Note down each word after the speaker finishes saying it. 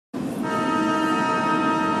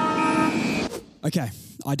Okay,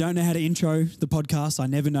 I don't know how to intro the podcast. I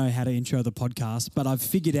never know how to intro the podcast, but I've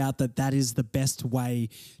figured out that that is the best way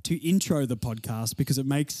to intro the podcast because it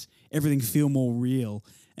makes everything feel more real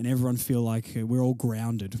and everyone feel like we're all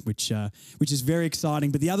grounded, which is very exciting.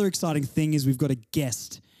 But the other exciting thing is we've got a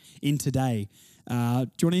guest in today. Do you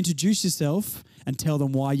want to introduce yourself and tell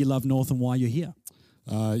them why you love North and why you're here?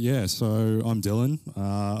 So I'm Dylan.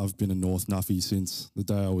 I've been a North Nuffy since the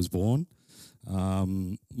day I was born.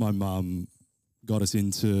 My mum got us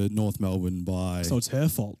into North Melbourne by... So it's her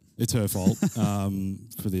fault. It's her fault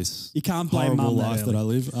for this You can't blame horrible mum that life that I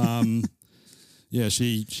live.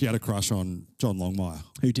 She had a crush on John Longmire.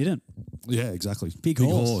 Who didn't? Yeah, exactly. Big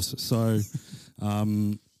horse. So,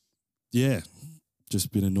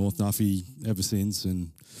 just been a North Nuffy ever since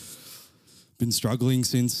and been struggling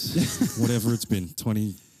since whatever it's been,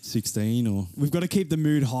 2016 or... We've got to keep the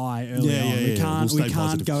mood high early on. We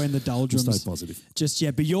can't go in the doldrums. We'll stay positive. Just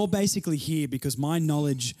yet. But you're basically here because my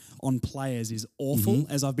knowledge on players is awful,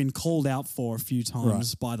 as I've been called out for a few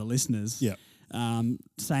times by the listeners. Yeah.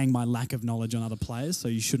 Saying my lack of knowledge on other players, so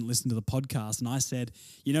you shouldn't listen to the podcast. And I said,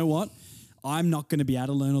 you know what? I'm not going to be able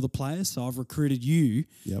to learn all the players, so I've recruited you,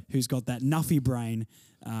 who's got that Nuffy brain,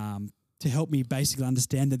 to help me basically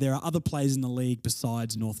understand that there are other players in the league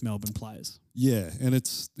besides North Melbourne players. Yeah, and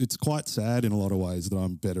it's quite sad in a lot of ways that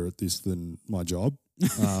I'm better at this than my job.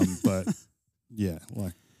 But yeah,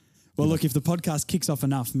 like... Well, look, if the podcast kicks off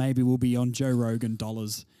enough, maybe we'll be on Joe Rogan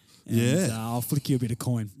dollars. And, I'll flick you a bit of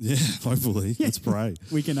coin. Yeah, hopefully. Let's pray.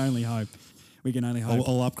 We can only hope.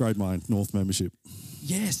 I'll upgrade my North membership.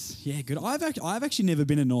 Yes, yeah, good. I've actually never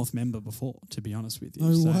been a North member before, to be honest with you.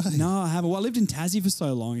 No way. No, I haven't. Well, I lived in Tassie for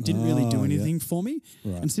so long. It didn't really do anything for me.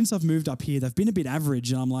 Right. And since I've moved up here, they've been a bit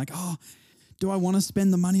average. And I'm like, do I want to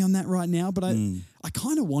spend the money on that right now? But I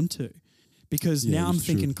kind of want to. Because now I'm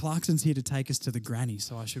thinking Clarkson's here to take us to the granny,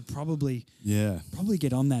 so I should probably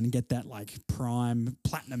get on that and get that like prime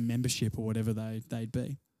platinum membership or whatever they'd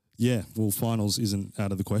be. Yeah, well, finals isn't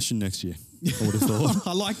out of the question next year. I would have thought.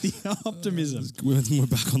 I like the optimism. We're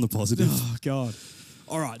back on the positive. Oh, God.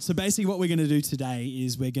 All right, so basically what we're going to do today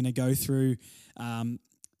is we're going to go through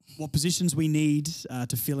what positions we need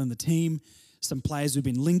to fill in the team, some players we've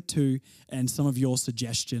been linked to, and some of your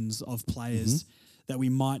suggestions of players that we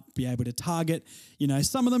might be able to target. You know,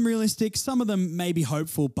 some of them realistic, some of them maybe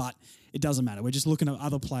hopeful, but it doesn't matter. We're just looking at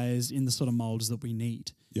other players in the sort of molds that we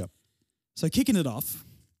need. Yep. So kicking it off,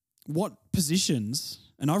 what positions,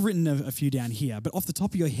 and I've written a few down here, but off the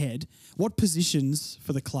top of your head, what positions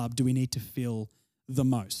for the club do we need to fill the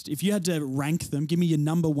most? If you had to rank them, give me your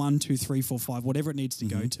number 1, 2, 3, 4, 5, whatever it needs to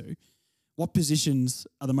go to. What positions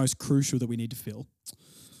are the most crucial that we need to fill?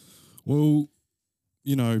 Well,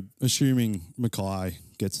 you know, assuming Mackay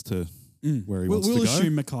gets to where he wants to go. We'll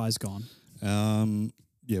assume Mackay's gone.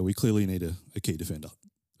 We clearly need a key defender,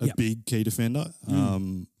 a big key defender.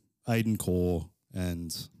 Aiden Core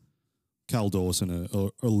and Cal Dawson are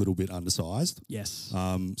a little bit undersized. Yes.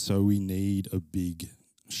 So we need a big,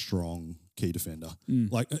 strong key defender,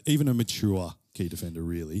 like even a mature key defender,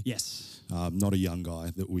 really. Yes. Not a young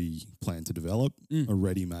guy that we plan to develop, a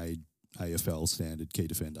ready-made AFL standard key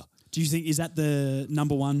defender. Do you think, is that the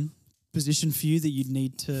number 1 position for you that you'd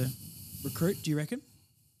need to recruit, do you reckon?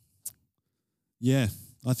 Yeah,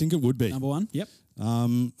 I think it would be. Number 1, yep.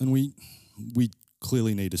 And we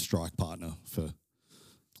clearly need a strike partner for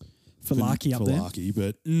Larky up there. Larky,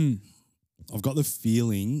 but I've got a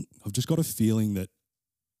feeling that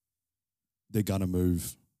they're going to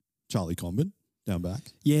move Charlie Comben down back.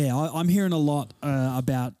 Yeah, I'm hearing a lot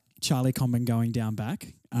about Charlie Comben going down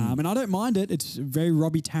back. And I don't mind it. It's very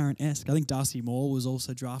Robbie Tarrant-esque. I think Darcy Moore was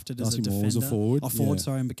also drafted as a defender. Darcy Moore was a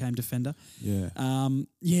forward. And became defender. Yeah.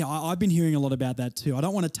 I've been hearing a lot about that too. I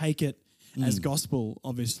don't want to take it as gospel,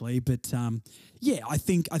 obviously, but I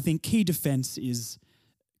think key defense is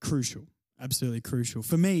crucial, absolutely crucial.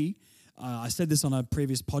 For me, I said this on a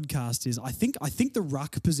previous podcast, is I think the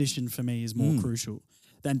ruck position for me is more crucial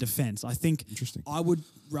than defense. I think I would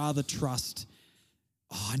rather trust...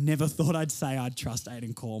 I never thought I'd say I'd trust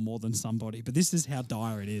Aiden Core more than somebody, but this is how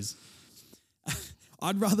dire it is.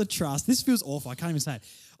 I'd rather trust, this feels awful, I can't even say it.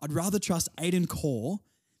 I'd rather trust Aiden Core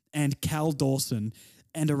and Cal Dawson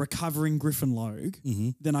and a recovering Griffin Logue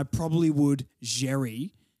than I probably would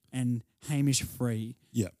Jerry and Hamish Free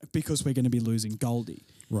because we're going to be losing Goldie.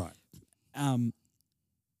 Right. I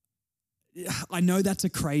know that's a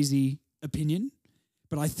crazy opinion,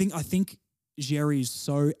 but I think Jerry is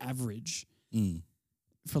so average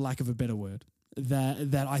for lack of a better word,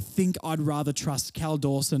 that I think I'd rather trust Cal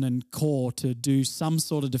Dawson and Core to do some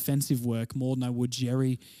sort of defensive work more than I would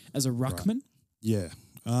Jerry as a ruckman. Right. Yeah.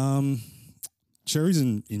 Cherry's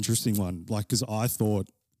an interesting one, like, because I thought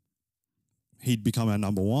he'd become our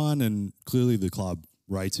number one, and clearly the club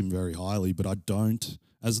rates him very highly, but I don't.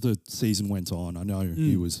 As the season went on, I know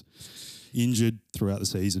he was injured throughout the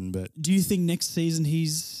season, but Do you think next season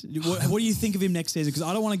what do you think of him next season? Because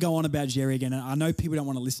I don't want to go on about Jerry again. And I know people don't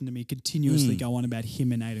want to listen to me continuously go on about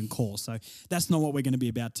him and Aiden Core. So that's not what we're going to be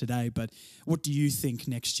about today. But what do you think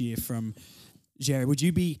next year from Jerry? Would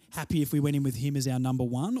you be happy if we went in with him as our number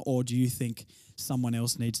one, or do you think someone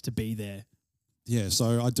else needs to be there? yeah,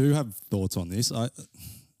 so I do have thoughts on this. I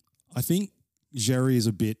think Jerry is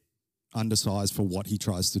a bit undersized for what he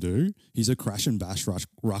tries to do. He's a crash and bash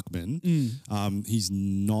ruckman. He's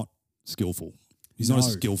not skillful. He's not a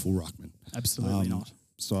skillful ruckman. Absolutely not.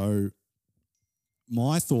 So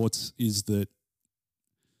my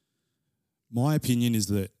opinion is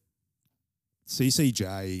that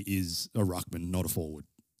CCJ is a ruckman, not a forward.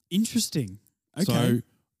 Interesting. Okay.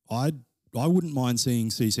 So I wouldn't mind seeing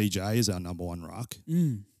CCJ as our number one ruck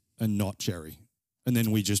and not Cherry. And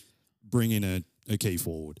then we just bring in a key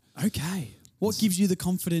forward. Okay. What gives you the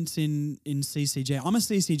confidence in CCJ? I'm a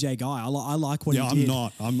CCJ guy. I like what he did.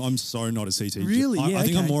 I'm not. I'm so not a CCJ. Really? I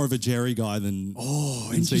think I'm more of a Jerry guy than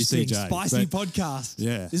interesting. CCJ. Spicy podcast.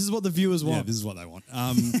 Yeah. This is what the viewers want. Yeah, this is what they want.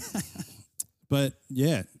 But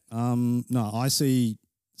yeah, no, I see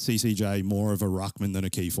CCJ more of a ruckman than a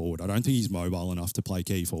key forward. I don't think he's mobile enough to play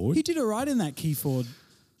key forward. He did all right in that key forward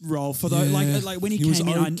role for those. Like when he came was in.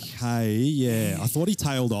 Okay, yeah. I thought he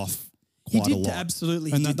tailed off quite a lot.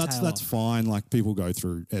 Absolutely, and he did that's tail off. fine. Like people go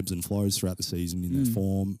through ebbs and flows throughout the season in their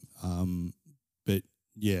form. But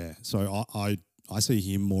yeah, so I see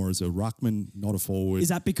him more as a ruckman, not a forward. Is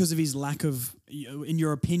that because of his lack of, in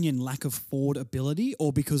your opinion, lack of forward ability,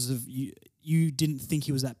 or because of you didn't think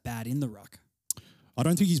he was that bad in the ruck? I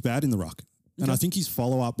don't think he's bad in the ruck. And Okay. I think his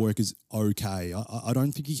follow-up work is okay. I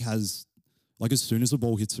don't think he has, like, as soon as the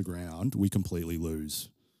ball hits the ground, we completely lose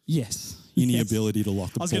Yes. any Yes. ability to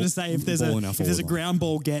lock the ball. I was going to say, if there's ball a in our if there's a forward line. ground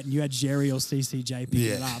ball get and you had Jerry or CCJ picking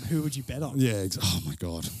it Yeah. up, who would you bet on? Yeah. Oh, my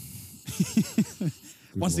God.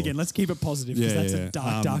 Once Lord. again, let's keep it positive because Yeah, that's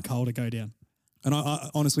yeah. a dark hole to go down. And I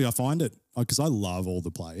honestly, I find it, because I love all the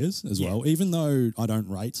players as Yeah. well. Even though I don't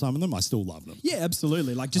rate some of them, I still love them. Yeah,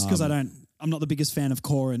 absolutely. Like just because I'm not the biggest fan of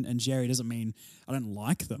Core and Jerry doesn't mean I don't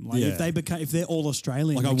like them. Like Yeah. if they're all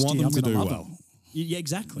Australian, Like, I next want year, them I'm to gonna do love well. them. Yeah,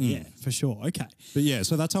 exactly. Yeah, for sure. Okay. But yeah,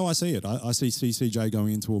 so that's how I see it. I see CCJ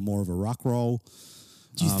going into a more of a ruck role.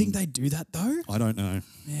 Do you think they do that though? I don't know.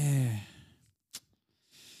 Yeah.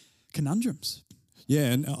 Conundrums.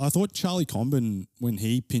 Yeah, and I thought Charlie Comben, when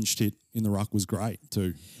he pinched hit in the ruck, was great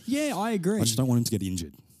too. Yeah, I agree. I just don't want him to get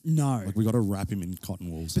injured. No. Like, we got to wrap him in cotton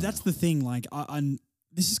wool. But that's the thing. Like,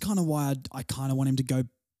 this is kind of why I kind of want him to go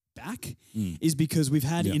back, is because we've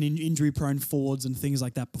had Yeah. injury-prone forwards and things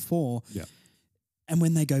like that before. Yeah, And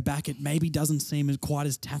when they go back, it maybe doesn't seem quite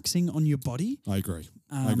as taxing on your body. I agree.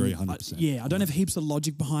 I agree 100%. Yeah, I don't have heaps of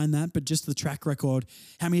logic behind that, but just the track record.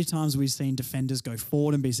 How many times have we seen defenders go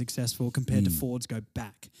forward and be successful compared to forwards go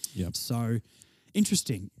back? Yep. So,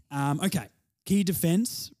 interesting. Okay, key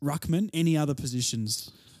defense, ruckman. Any other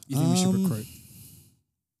positions you think we should recruit?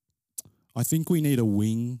 I think we need a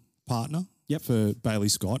wing partner Yep. for Bailey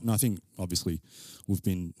Scott. And I think, obviously, we've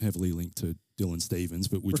been heavily linked to Dylan Stevens,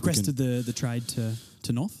 but which Requested the trade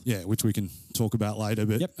to North. yeah, which we can talk about later.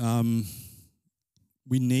 But Yep.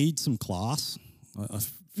 we need some class. I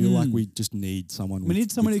feel like we just need someone. We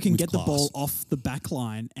need someone who can with get class. the ball off the back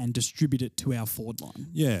line and distribute it to our forward line.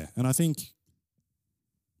 Yeah, and I think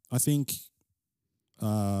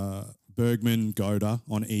Bergman, Goda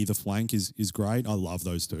on either flank is great. I love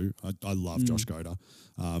those two. I love Josh Goda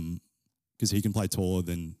because he can play taller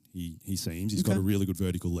than he seems. He's got Okay. a really good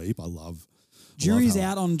vertical leap. I love. Jury's how-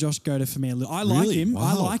 out on Josh Goda for me. I like Really? him.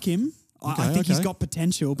 I Wow. like him. I Okay, think he's okay. got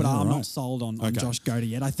potential, but Oh, I'm right. not sold on Okay. Josh Goda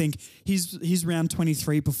yet. I think his round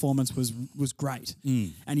 23 performance was great,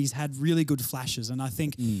 and he's had really good flashes. And I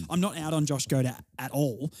think I'm not out on Josh Goda at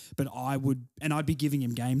all, but I'd be giving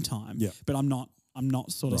him game time. Yeah. But I'm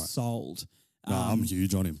not sort of Right. sold. No, I'm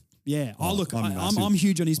huge on him. Yeah. Oh, look, I'm massive. I'm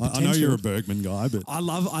huge on his I potential. know you're a Bergman guy, but I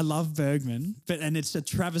love Bergman, and it's a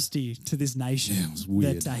travesty to this nation it was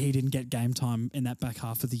weird. that he didn't get game time in that back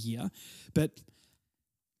half of the year. But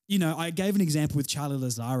I gave an example with Charlie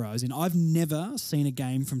Lazaro. As in, I've never seen a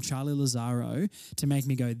game from Charlie Lazaro to make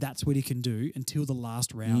me go, "That's what he can do," until the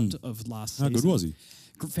last round of last how season. good was he?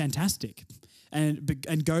 Fantastic.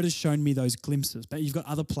 And Goda's shown me those glimpses. But you've got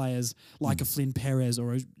other players like a Flynn Perez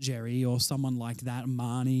or a Jerry or someone like that,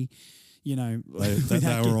 Marnie. They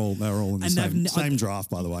without were all in the and same draft,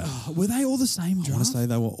 by the way. were they all the same I want draft? to say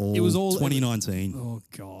they were all. It was all 2019. Oh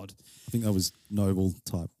God. I think that was Noble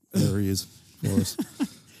type areas. for us.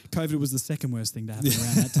 COVID was the second worst thing to happen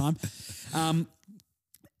around that time.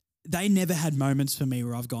 They never had moments for me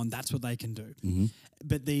where I've gone, that's what they can do. Mm-hmm.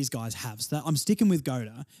 But these guys have. So I'm sticking with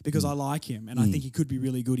Goda because I like him and I think he could be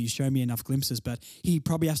really good. He's shown me enough glimpses, but he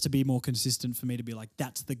probably has to be more consistent for me to be like,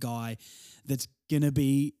 that's the guy that's going to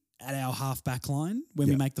be at our half-back line when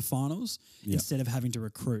we make the finals instead of having to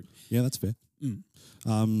recruit. Yeah, that's fair.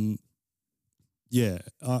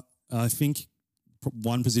 I think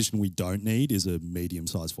one position we don't need is a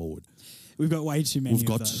medium-sized forward. We've got way too many We've of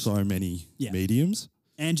got those. so many mediums.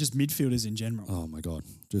 And just midfielders in general. Oh my God.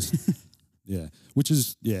 Just, which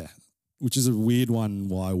is a weird one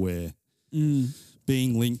why we're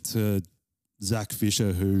being linked to Zach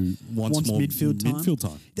Fisher, who wants more midfield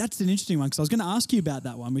time. That's an interesting one because I was going to ask you about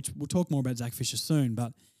that one, which we'll talk more about Zach Fisher soon.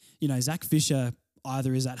 But, Zach Fisher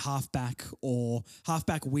either is at halfback or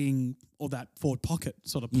halfback wing or that forward pocket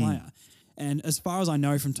sort of player. And as far as I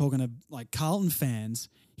know from talking to like Carlton fans,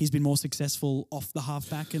 he's been more successful off the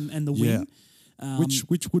halfback and the wing.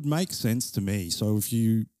 Which would make sense to me. So if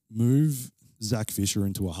you move Zach Fisher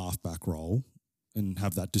into a halfback role and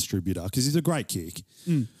have that distributor, because he's a great kick.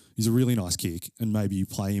 He's a really nice kick, and maybe you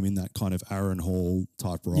play him in that kind of Aaron Hall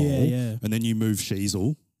type role. And then you move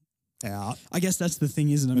Sheasel out. I guess that's the thing,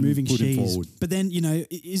 isn't it? Moving Shees. But then,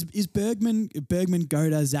 is Bergman,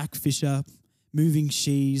 Goda, Zach Fisher, moving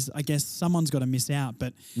Shees? I guess someone's got to miss out,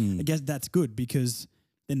 but I guess that's good because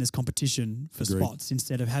then there's competition for spots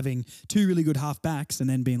instead of having two really good half-backs and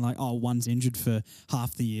then being like, oh, one's injured for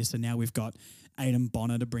half the year, so now we've got Aidan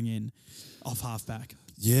Bonner to bring in off half-back.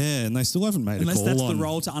 Yeah, and they still haven't made a call on... Unless that's the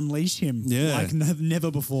role to unleash him like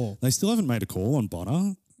never before. They still haven't made a call on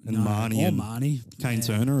Bonner and Marnie and Kane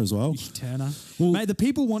Turner as well. Turner. Mate, the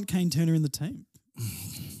people want Kane Turner in the team.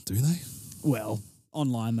 Do they? Well,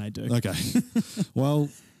 online they do. Okay. Well,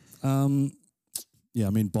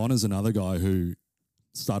 Bonner's another guy who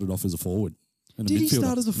started off as a forward. And Did a midfielder. he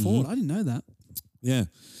start as a forward? I didn't know that. Yeah.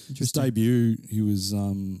 His debut, he was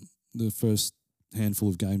the first handful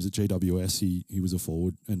of games at GWS, he was a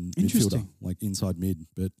forward and midfielder, like inside mid.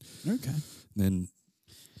 But then,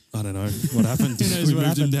 I don't know what happened. We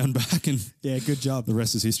moved him down back and good job. The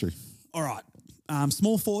rest is history. All right.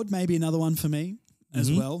 Small forward, maybe another one for me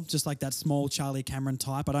as well. Just like that small Charlie Cameron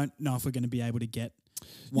type. I don't know if we're going to be able to get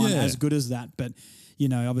one as good as that, but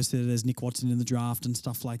obviously there's Nick Watson in the draft and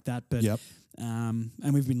stuff like that. But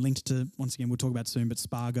and we've been linked to, once again, we'll talk about soon, but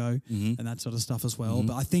Spargo and that sort of stuff as well.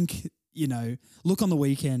 But I think, look on the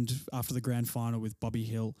weekend after the grand final with Bobby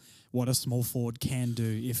Hill, what a small forward can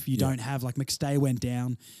do. If you don't have, like McStay went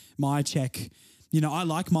down, Myercheck, I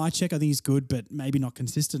like Myercheck. I think he's good, but maybe not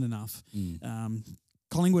consistent enough.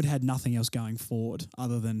 Collingwood had nothing else going forward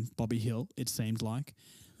other than Bobby Hill, it seemed like,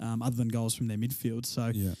 other than goals from their midfield.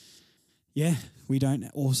 So, we don't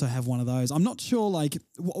also have one of those. I'm not sure, like,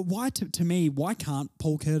 why to me, why can't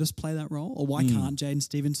Paul Curtis play that role? Or why can't Jaden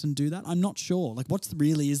Stevenson do that? I'm not sure. Like, what's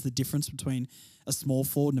really is the difference between a small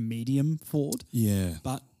forward and a medium forward? Yeah.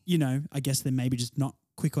 But, I guess they're maybe just not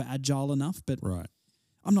quick or agile enough, but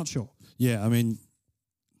I'm not sure. Yeah, I mean,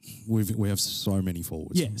 we have so many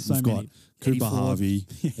forwards. Yeah, so We've many. got Cooper Harvey,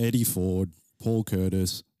 Eddie Ford, Paul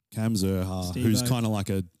Curtis, Cam Zerha, who's kind of like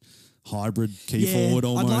a hybrid key forward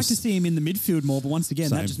almost. I'd like to see him in the midfield more, but once again,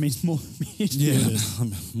 that just means more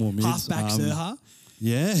midfielders. More mids. Halfback Zerha.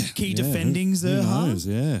 Yeah. Key defending Zerha. Who knows,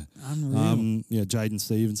 yeah. Unreal. Jaden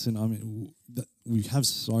Stevenson. I mean, we have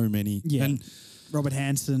so many. Yeah. And Robert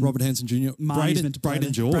Hansen Jr.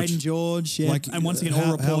 Braden George, yeah. And once again,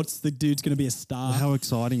 all reports the dude's going to be a star. How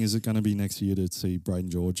exciting is it going to be next year to see Braden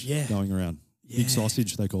George going around? Yeah. Big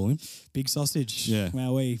Sausage, they call him. Big Sausage. Yeah.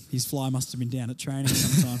 Wowee. His fly must have been down at training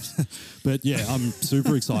sometimes. But yeah, I'm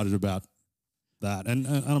super excited about that. And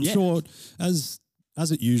I'm sure as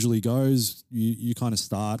it usually goes, you kind of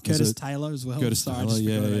start. Curtis Taylor as well. Curtis Taylor,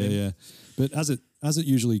 yeah. But as it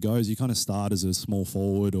usually goes, you kind of start as a small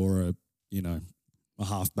forward or a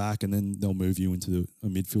half-back, and then they'll move you into a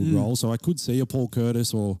midfield role. So I could see a Paul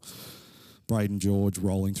Curtis or Braden George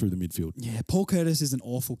rolling through the midfield. Yeah, Paul Curtis is an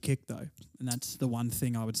awful kick, though. And that's the one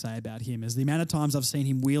thing I would say about him is the amount of times I've seen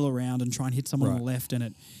him wheel around and try and hit someone on the left,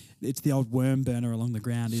 and it's the old worm burner along the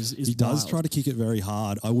ground is He does try to kick it very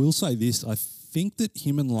hard. I will say this. I think that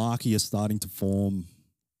him and Larkey are starting to form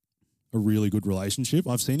a really good relationship.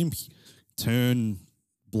 I've seen him turn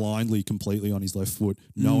blindly completely on his left foot,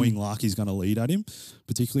 knowing Larky's going to lead at him,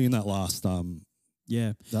 particularly in that last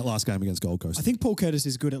game against Gold Coast. I think Paul Curtis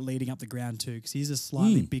is good at leading up the ground too, because he's a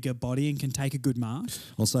slightly bigger body and can take a good mark.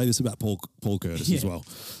 I'll say this about Paul Curtis as well.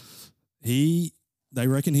 They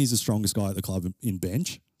reckon he's the strongest guy at the club in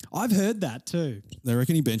bench. I've heard that too. They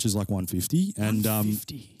reckon he benches like 150. And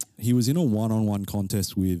 50. he was in a one-on-one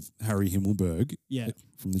contest with Harry Himmelberg Yeah.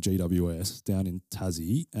 from the GWS down in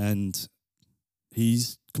Tassie, and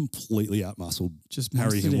he's completely outmuscled Just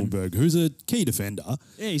Harry mastered him. Himmelberg, who's a key defender.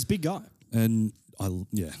 Yeah, he's a big guy. And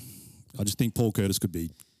I just think Paul Curtis could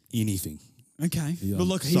be anything. Okay. Yeah, But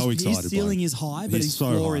look, I'm so his excited by ceiling him. is high, but He's his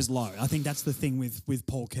so floor high. is low. I think that's the thing with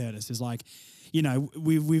Paul Curtis is like, you know,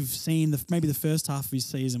 we've seen maybe the first half of his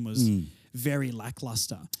season was very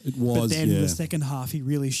lackluster. It was, But then yeah. the second half, he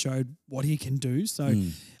really showed what he can do. So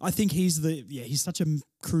I think he's such a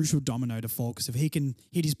crucial domino to fall, because if he can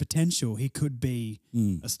hit his potential, he could be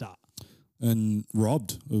a star. And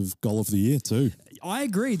robbed of goal of the year too. I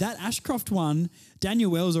agree. That Ashcroft one, Daniel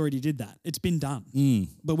Wells already did that. It's been done.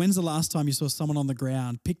 But when's the last time you saw someone on the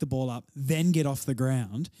ground pick the ball up, then get off the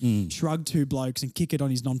ground, shrug two blokes and kick it on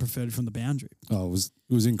his non-preferred from the boundary? Oh, it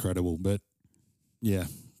was incredible. But yeah,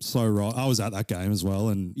 so right. I was at that game as well,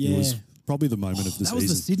 and it was probably the moment of the That was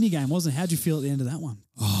season. the Sydney game, wasn't it? How'd you feel at the end of that one?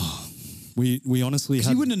 We honestly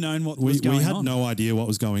had You wouldn't have known what was going we had on. no idea what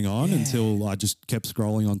was going on Yeah. until I just kept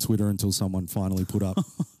scrolling on Twitter until someone finally put up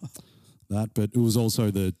that. But it was also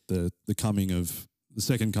the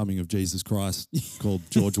second coming of Jesus Christ called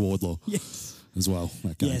George Wardlaw Yes. as well.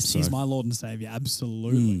 That game. Yes, So, he's my Lord and Saviour.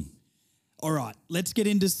 Absolutely. All right, let's get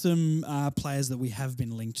into some players that we have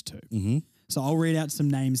been linked to. Mm-hmm. So I'll read out some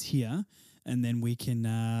names here, and then we can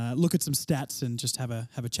look at some stats and just have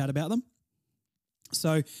a chat about them.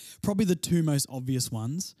 So probably the two most obvious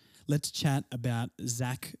ones. Let's chat about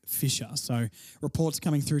Zach Fisher. So reports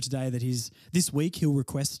coming through today that this week he'll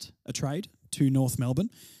request a trade to North Melbourne.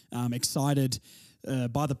 Excited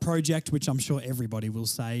by the project, which I'm sure everybody will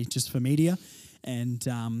say just for media, and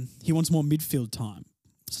he wants more midfield time.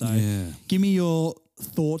 So give me your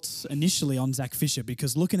thoughts initially on Zach Fisher,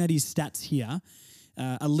 because looking at his stats here,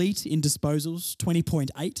 elite in disposals,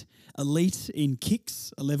 20.8, elite in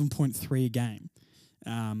kicks, 11.3 a game.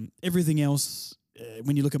 Everything else,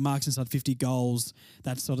 when you look at marks inside 50 goals,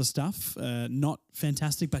 that sort of stuff, not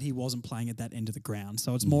fantastic, but he wasn't playing at that end of the ground.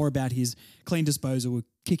 So it's more about his clean disposal,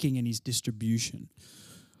 kicking, and his distribution.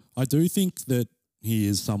 I do think that he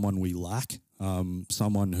is someone we lack,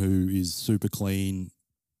 someone who is super clean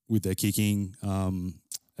with their kicking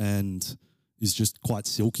and is just quite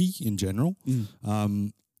silky in general.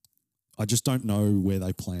 I just don't know where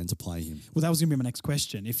they plan to play him. Well, that was going to be my next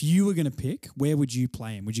question. If you were going to pick, where would you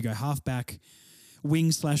play him? Would you go halfback,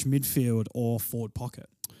 wing/midfield, or forward pocket?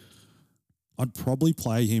 I'd probably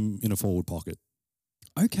play him in a forward pocket.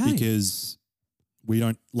 Okay. Because we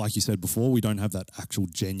don't, like you said before, we don't have that actual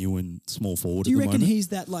genuine small forward Do you at the reckon moment. he's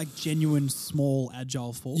that like genuine, small,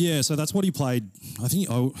 agile forward? Yeah, so that's what he played. I think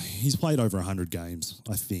he's played over 100 games,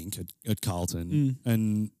 I think, at Carlton.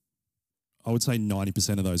 And I would say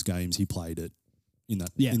 90% of those games he played it in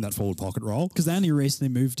that forward pocket role. Because they only recently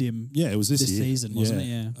moved him Yeah, it was this year. season, wasn't it?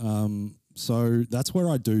 Yeah. So that's where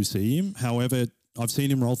I do see him. However, I've seen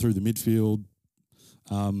him roll through the midfield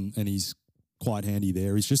and he's quite handy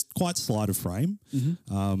there. He's just quite slight of frame,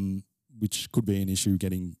 which could be an issue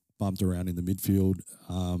getting bumped around in the midfield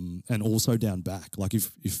and also down back. Like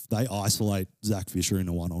if they isolate Zach Fisher in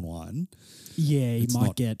a one-on-one, Yeah, he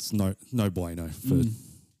might get... It's no bueno for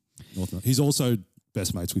North Melbourne. He's also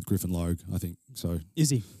best mates with Griffin Logue, I think. So Is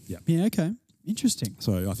he? Yeah. Yeah, okay. Interesting.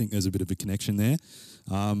 So I think there's a bit of a connection there.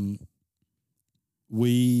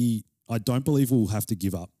 I don't believe we'll have to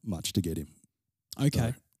give up much to get him.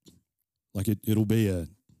 Okay. So, like it'll be a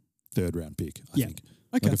third round pick, I think.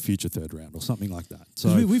 Okay. Like a future third round or something like that. 'Cause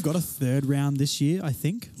So we've got a third round this year, I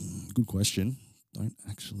think. good question.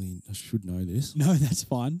 I should know this. No, that's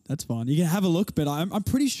fine. That's fine. You can have a look, but I'm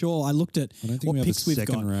pretty sure I looked at I don't think what we have a picks we've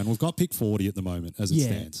second got. round. We've got pick 40 at the moment as it Yeah,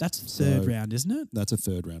 stands. that's third So round, isn't it? That's a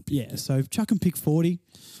third round pick. Yeah, so chuck and pick 40.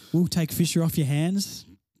 We'll take Fisher off your hands.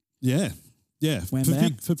 Yeah. Wham For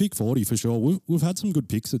bam. pick 40 for sure. We've had some good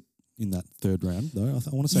picks in that third round though. I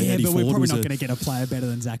want to say Yeah, Eddie but we're Ford probably was not a- going to get a player better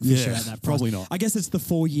than Zach Fisher Yeah, at that price. probably not. I guess it's the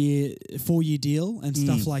four-year deal and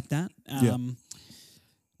stuff like that.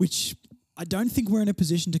 Which I don't think we're in a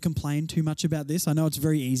position to complain too much about this. I know it's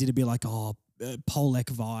very easy to be like, Polek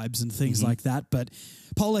vibes and things like that, but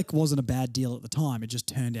Polek wasn't a bad deal at the time. It just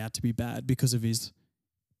turned out to be bad because of his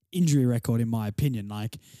injury record, in my opinion.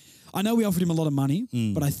 Like, I know we offered him a lot of money,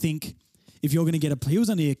 but I think if you're going to get he was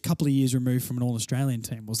only a couple of years removed from an All-Australian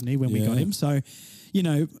team, wasn't he, when we got him? So, you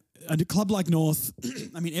know, a club like North,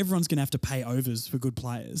 I mean, everyone's going to have to pay overs for good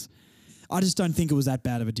players. I just don't think it was that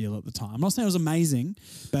bad of a deal at the time. I'm not saying it was amazing,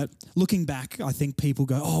 but looking back, I think people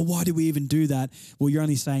go, oh, why did we even do that? Well, you're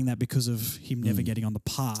only saying that because of him never getting on the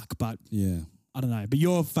park, but Yeah. I don't know. But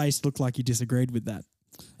your face looked like you disagreed with that.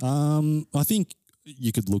 I think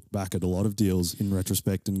you could look back at a lot of deals in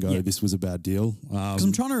retrospect and go, this was a bad deal. Because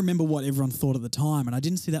I'm trying to remember what everyone thought at the time, and I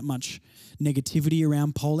didn't see that much negativity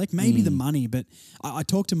around Polec. Maybe the money, but I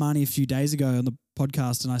talked to Marnie a few days ago on the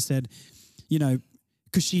podcast, and I said, you know,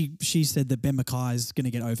 because she said that Ben Mackay is going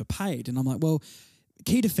to get overpaid, and I'm like, well,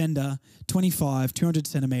 key defender, 25, 200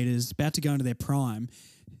 centimetres, about to go into their prime.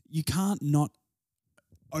 You can't not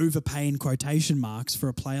overpay in quotation marks for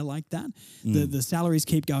a player like that. The salaries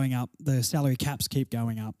keep going up, the salary caps keep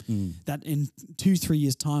going up. That in 2-3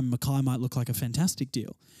 years' time, Mackay might look like a fantastic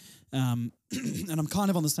deal. And I'm kind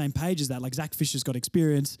of on the same page as that. Like Zach Fisher's got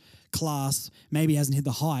experience, class, maybe hasn't hit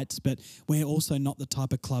the heights, but we're also not the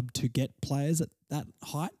type of club to get players at that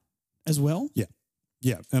height as well. Yeah.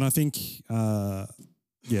 And I think that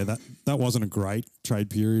wasn't a great trade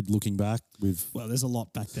period looking back with. Well, there's a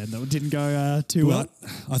lot back then that didn't go too well.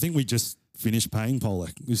 I think we just finished paying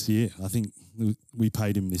Polec this year. I think we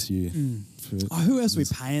paid him this year. Who else are we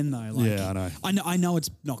paying though? Like, yeah, I know. I know it's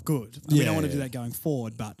not good. We don't want to do that going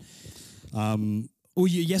forward, but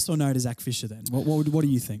yes or no to Zach Fisher then? What do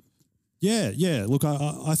you think? Yeah. Look,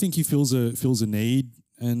 I think he fills a need,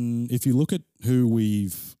 and if you look at who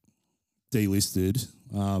we've delisted,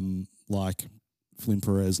 like Flynn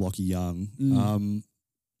Perez, Lockie Young,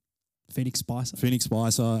 Phoenix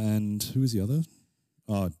Spicer, and who was the other?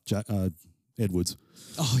 Oh, Edwards.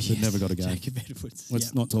 Oh, yeah. That never got a game. Jacob Edwards.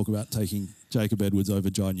 Let's not talk about taking Jacob Edwards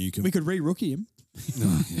over Jai Newcomb. We could re-rookie him.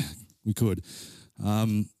 We could.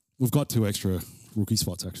 We've got 2 extra rookie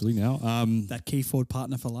spots actually now. That key forward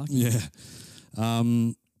partner for luck. Yeah.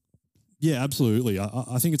 Absolutely.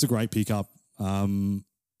 I think it's a great pickup.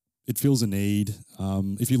 It fills a need.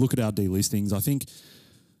 If you look at our delistings, I think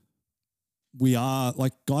we are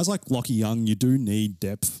like guys like Lockie Young. You do need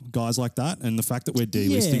depth, guys like that, and the fact that we're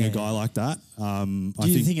delisting a guy like that. Do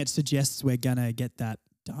you think it suggests we're gonna get that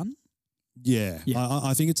done? Yeah.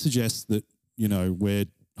 I think it suggests that we're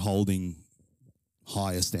holding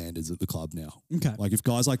higher standards at the club now. Okay. Like if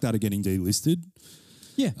guys like that are getting delisted,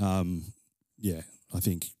 I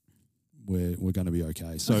think we're going to be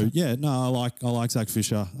okay. So I like Zach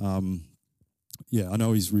Fisher. I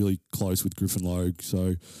know he's really close with Griffin Logue,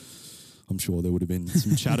 so I'm sure there would have been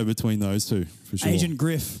some chatter between those two for sure. Agent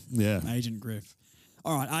Griff. Yeah. Agent Griff.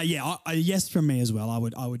 All right. Yes from me as well.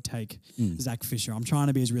 I would take Zach Fisher. I'm trying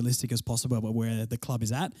to be as realistic as possible about where the club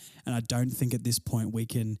is at, and I don't think at this point we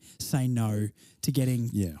can say no to getting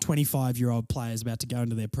 25-year-old players about to go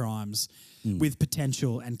into their primes with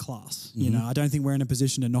potential and class. You know, I don't think we're in a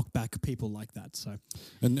position to knock back people like that. So,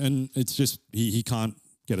 and it's just he can't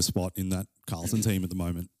get a spot in that Carlton team at the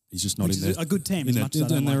moment. He's just not in there. A good team. As much as I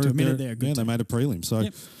don't like to admit it, they're a good team. They made a prelim, so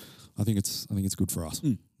I think it's good for us.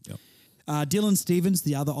 Yep. Dylan Stevens,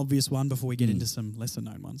 the other obvious one before we get into some lesser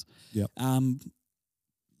known ones. Yep.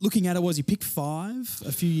 Looking at it, he picked 5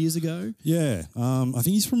 a few years ago? Yeah. I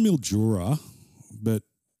think he's from Mildura, but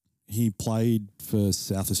he played for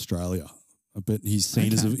South Australia. But he's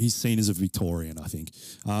seen as a Victorian, I think.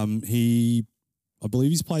 I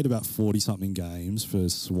believe he's played about 40-something games for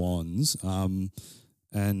Swans,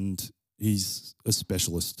 and he's a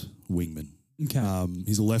specialist wingman. Okay.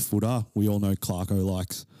 He's a left footer. We all know Clarko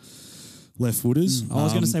likes left footers. I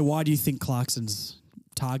was going to say, why do you think Clarkson's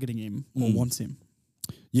targeting him or wants him?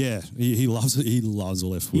 Yeah, he loves it. He loves a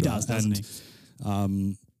left footer. He does, doesn't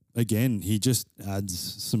he? Again, he just adds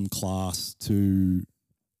some class to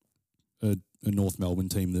a North Melbourne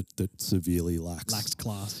team that severely lacks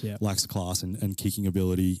class. Lacks class and kicking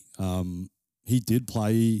ability. He did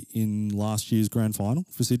play in last year's grand final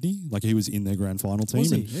for Sydney. Like he was in their grand final team.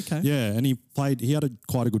 Was he? Okay. Yeah, and he had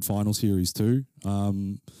quite a good final series too.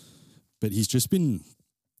 But he's just been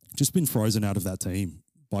frozen out of that team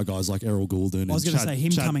by guys like Errol Goulden. I was going to say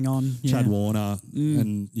him coming on. Chad Warner,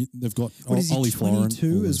 and they've got Ollie Florent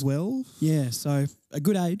 22 as well. Yeah, so a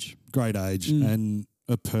good age. Great age and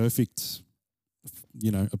a perfect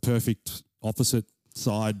opposite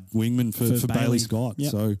side wingman for Bailey Scott.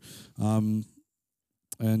 Yep. So, I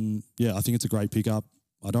think it's a great pickup.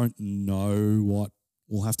 I don't know what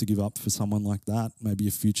we'll have to give up for someone like that. Maybe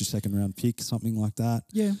a future second round pick, something like that.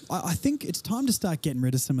 Yeah, I think it's time to start getting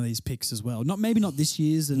rid of some of these picks as well. Maybe not this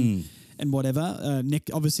year's and whatever.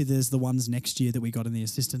 Obviously, there's the ones next year that we got in the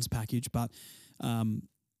assistance package, but I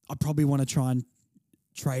probably want to try and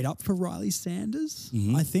trade up for Riley Sanders,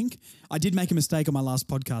 I think. I did make a mistake on my last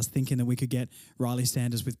podcast thinking that we could get Riley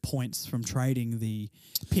Sanders with points from trading the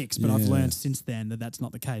picks, but I've learned since then that that's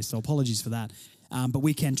not the case, so apologies for that. But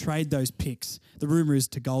we can trade those picks. The rumour is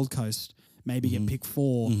to Gold Coast, maybe get pick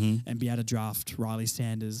 4 and be able to draft Riley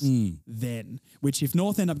Sanders then. Which if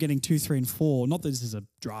North end up getting 2, 3, and 4, not that this is a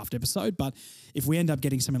draft episode, but if we end up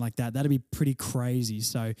getting something like that, that'd be pretty crazy.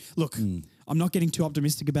 So look, I'm not getting too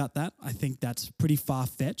optimistic about that. I think that's pretty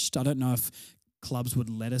far-fetched. I don't know if clubs would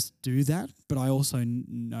let us do that, but I also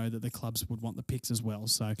know that the clubs would want the picks as well.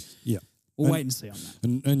 So yeah, we'll wait and see on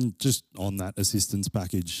that. And just on that assistance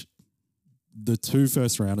package, the 2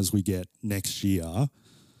 first rounders we get next year are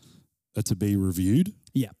to be reviewed.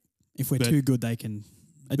 Yeah. If we're too good, they can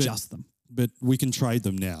adjust them. But we can trade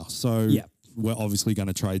them now. So we're obviously going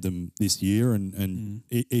to trade them this year and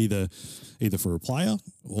either for a player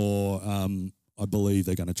or I believe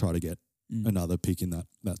they're going to try to get another pick in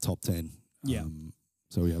that top 10. Yeah.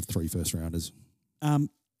 So we have 3 first rounders.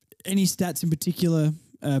 Any stats in particular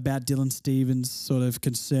about Dylan Stevens sort of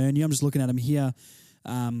concern you? I'm just looking at him here.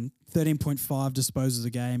 13.5 disposals a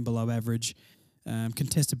game, below average.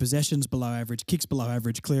 Contested possessions, below average. Kicks, below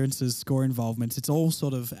average. Clearances, score involvements. It's all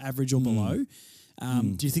sort of average or below.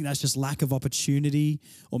 Do you think that's just lack of opportunity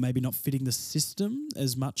or maybe not fitting the system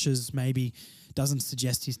as much as maybe doesn't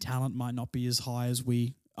suggest his talent might not be as high as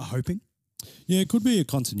we are hoping? Yeah, it could be a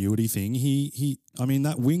continuity thing. I mean,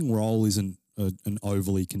 that wing role isn't an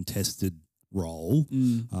overly contested role.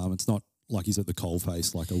 It's not like he's at the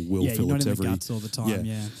coalface like a Will Phillips you're not in every the guts all the time.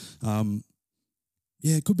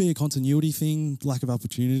 Yeah, it could be a continuity thing, lack of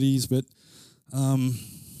opportunities, but I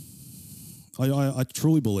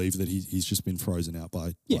truly believe that he's just been frozen out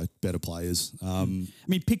by better players. I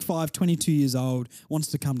mean, pick 5, 22 years old, wants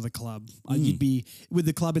to come to the club. You'd be, with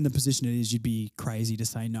the club in the position it is, you'd be crazy to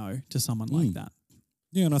say no to someone like that.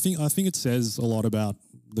 Yeah, and I think it says a lot about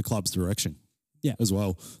the club's direction. Yeah, as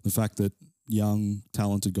well, the fact that young,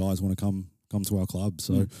 talented guys want to come to our club.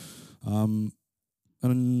 So,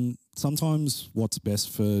 and sometimes what's best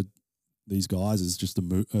for these guys is just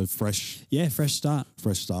a fresh start.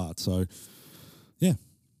 Fresh start. So, yeah,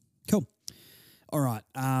 cool. All right.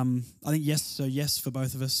 I think yes. So yes for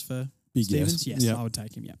both of us for Big Stevens. Yes, yep. I would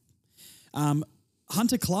take him. Yeah.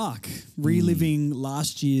 Hunter Clark reliving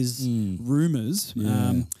last year's rumours.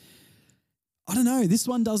 Yeah. I don't know. This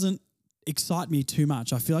one doesn't excite me too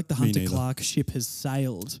much. I feel like the Hunter Clark ship has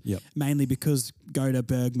sailed, mainly because Goda,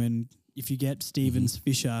 Bergman, if you get Stevens,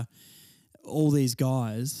 Fisher, all these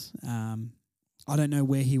guys, I don't know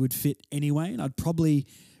where he would fit anyway, and I'd probably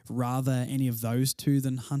rather any of those two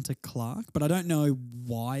than Hunter Clark, but I don't know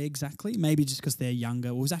why exactly. Maybe just because they're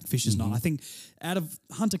younger. Well, Zach Fisher's not. I think out of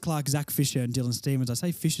Hunter Clark, Zach Fisher and Dylan Stevens, I'd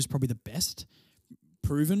say Fisher's probably the best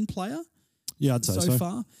proven player I'd say so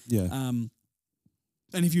far. Yeah.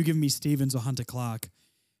 And if you give me Stevens or Hunter Clark,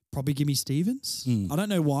 probably give me Stevens. I don't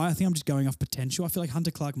know why. I think I'm just going off potential. I feel like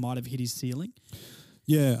Hunter Clark might have hit his ceiling.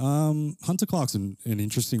 Yeah, Hunter Clark's an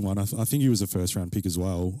interesting one. I think he was a first-round pick as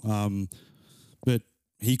well. But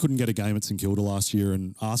he couldn't get a game at St Kilda last year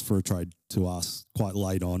and asked for a trade to us quite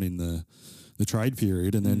late on in the trade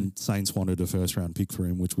period, and then Saints wanted a first-round pick for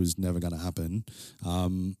him, which was never going to happen.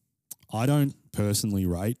 I don't personally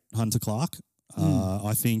rate Hunter Clark.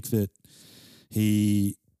 I think that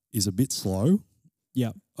he is a bit slow.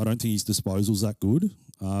 Yeah. I don't think his disposal's that good.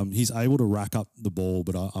 He's able to rack up the ball,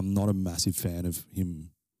 but I'm not a massive fan of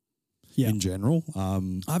him in general.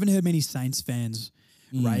 I haven't heard many Saints fans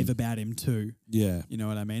rave about him too. Yeah. You know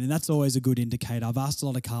what I mean? And that's always a good indicator. I've asked a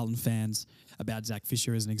lot of Carlton fans about Zach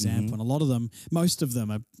Fisher as an example, and a lot of them, most of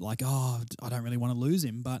them are like, oh, I don't really want to lose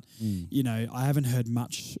him. But, you know, I haven't heard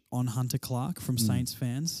much on Hunter Clark from Saints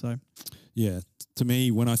fans. So, yeah, to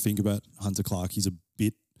me, when I think about Hunter Clark, he's a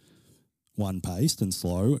bit one-paced and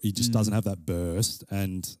slow. He just doesn't have that burst,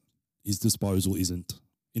 and his disposal isn't,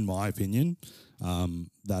 in my opinion,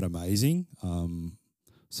 that amazing.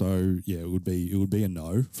 So yeah, it would be a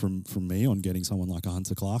no from me on getting someone like a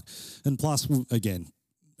Hunter Clark. And plus, again,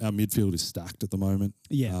 our midfield is stacked at the moment.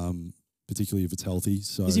 Yeah. Particularly if it's healthy.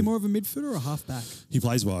 So is he more of a midfielder or a halfback? He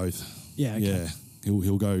plays both. Yeah. Okay. Yeah.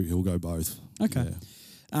 He'll go both. Okay.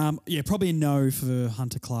 Yeah. Probably a no for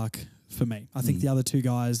Hunter Clark for me. I think the other two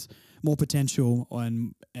guys more potential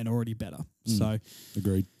and already better. So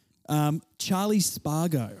agreed. Charlie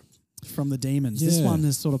Spargo from the Demons. Yeah. This one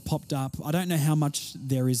has sort of popped up. I don't know how much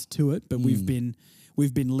there is to it, but we've been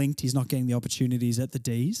linked. He's not getting the opportunities at the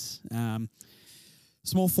Ds.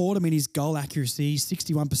 Small forward. I mean, his goal accuracy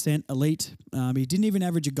 61% elite. He didn't even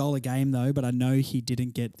average a goal a game though, but I know he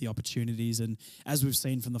didn't get the opportunities. And as we've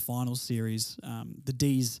seen from the final series, the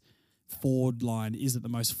Ds forward line isn't the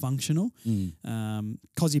most functional.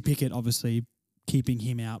 Cozzy Pickett, obviously, keeping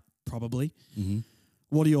him out probably.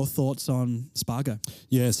 What are your thoughts on Spargo?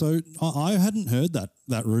 Yeah, so I hadn't heard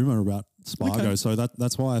that rumor about Spargo, so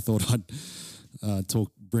that's why I thought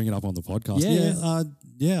bring it up on the podcast. Yeah.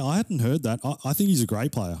 Yeah, I hadn't heard that. I think he's a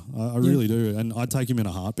great player. I really do, and I'd take him in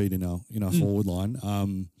a heartbeat in our forward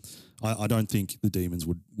line. I don't think the Demons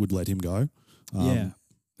would let him go.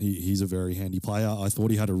 He's a very handy player. I thought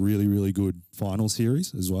he had a really, really good final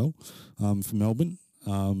series as well for Melbourne.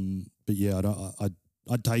 But yeah,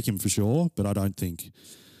 I'd take him for sure, but I don't think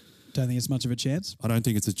it's much of a chance. I don't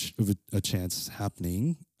think it's a chance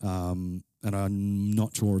happening, and I'm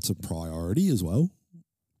not sure it's a priority as well,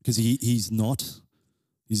 because he's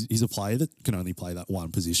a player that can only play that one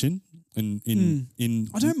position. I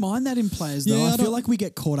don't mind that in players though. I feel like we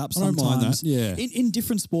get caught up sometimes. I don't mind that. Yeah, in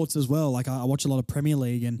different sports as well. Like I watch a lot of Premier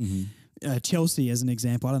League and Chelsea as an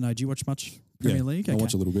example. I don't know. Do you watch much Premier League? Okay. I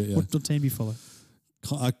watch a little bit. Yeah. What team do you follow?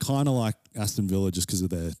 I kind of like Aston Villa just because of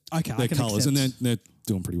their colours, and they're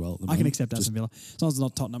doing pretty well at the moment. I can accept Aston Villa as long as it's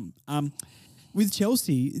not Tottenham. With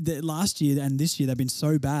Chelsea, last year and this year, they've been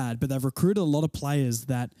so bad, but they've recruited a lot of players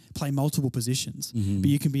that play multiple positions. But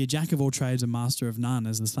you can be a jack of all trades and master of none,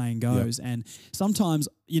 as the saying goes. Yep. And sometimes,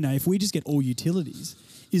 if we just get all utilities,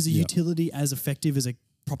 is a utility as effective as a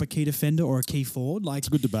proper key defender or a key forward? Like, it's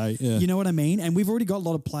a good debate, yeah. You know what I mean? And we've already got a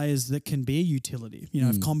lot of players that can be a utility.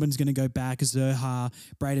 If Comben's going to go back, Zerha,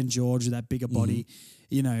 Braden George with that bigger body,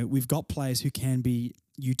 we've got players who can be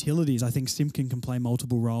utilities. I think Simpkin can play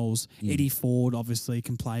multiple roles. Eddie Ford obviously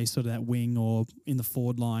can play sort of that wing or in the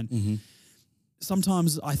forward line.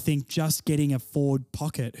 Sometimes I think just getting a forward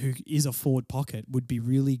pocket who is a forward pocket would be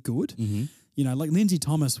really good. Like Lindsay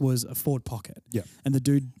Thomas was a forward pocket. Yeah. And the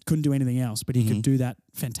dude couldn't do anything else, but he could do that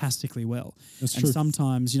fantastically well. That's and true.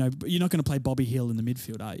 Sometimes, you're not going to play Bobby Hill in the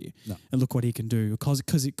midfield, are you? No. And look what he can do.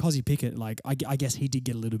 Cosy Pickett, I guess he did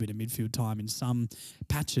get a little bit of midfield time in some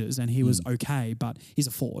patches and he was okay, but he's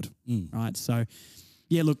a forward, right? So,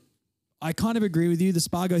 yeah, look, I kind of agree with you. The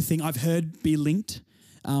Spargo thing I've heard be linked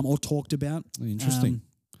or talked about. Interesting.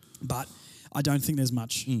 But I don't think there's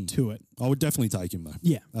much to it. I would definitely take him though.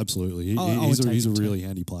 Yeah, absolutely. He's a really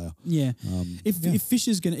handy player. Yeah. If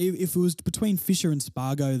Fisher's gonna, if it was between Fisher and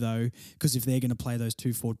Spargo though, because if they're gonna play those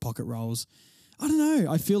two forward pocket roles, I don't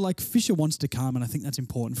know. I feel like Fisher wants to come, and I think that's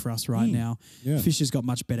important for us right now. Yeah. Fisher's got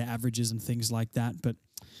much better averages and things like that. But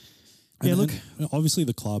and obviously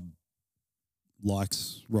the club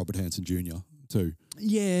likes Robert Hansen Jr. too.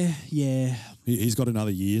 Yeah. He's got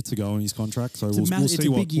another year to go on his contract, so we'll see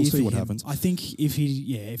what happens. I think if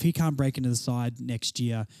he can't break into the side next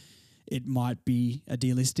year, it might be a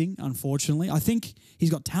delisting, unfortunately. I think he's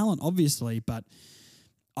got talent, obviously, but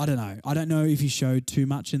I don't know. I don't know if he showed too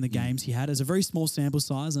much in the games he had. It's a very small sample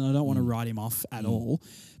size, and I don't want to write him off at all,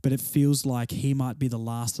 but it feels like he might be the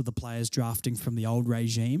last of the players drafting from the old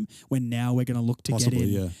regime, when now we're going to look to get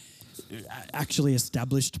in actually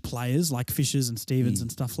established players like Fishers and Stevens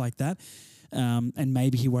and stuff like that. And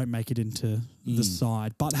maybe he won't make it into the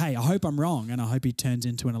side. But hey, I hope I'm wrong, and I hope he turns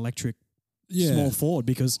into an electric small forward,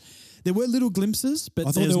 because there were little glimpses,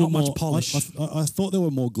 but there's not much polish. I thought there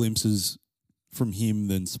were more glimpses from him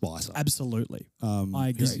than Spicer. Absolutely. I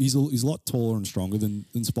agree. He's a lot taller and stronger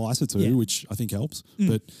than Spicer too, which I think helps.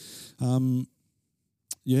 But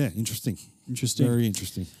interesting. Very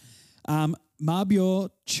interesting. Mabior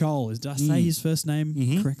Chol. Did I say his first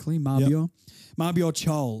name correctly? Mabior. Yep. Mabior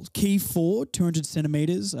Chol. Key forward, 200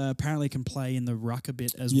 centimetres. Apparently can play in the ruck a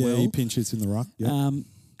bit as well. Yeah, he pinch hits in the ruck. Yep.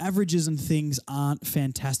 Averages and things aren't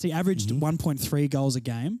fantastic. Averaged 1.3 goals a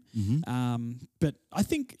game. But I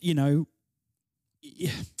think, the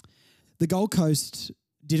Gold Coast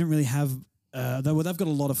didn't really have... they've got a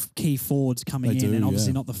lot of key forwards coming in, and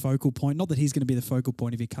obviously not the focal point. Not that he's going to be the focal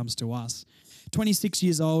point if he comes to us. 26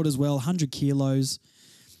 years old as well, 100 kilos.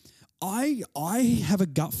 I have a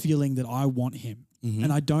gut feeling that I want him,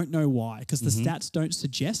 and I don't know why, because the stats don't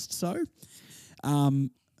suggest so.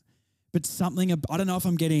 But something, I don't know if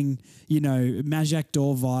I'm getting, Majak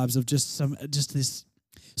Dor vibes of just this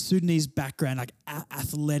Sudanese background, like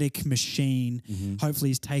athletic machine.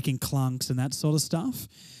 Hopefully he's taking clunks and that sort of stuff.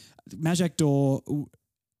 Majak Dor,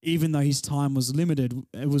 even though his time was limited,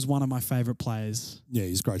 it was one of my favourite players. Yeah,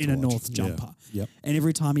 he's great in to a watch. North jumper. Yeah. Yep. And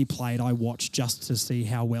every time he played, I watched just to see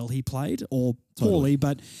how well he played, or poorly.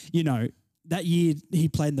 But, that year he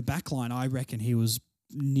played in the back line, I reckon he was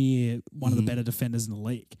near one of the better defenders in the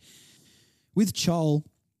league. With Chol,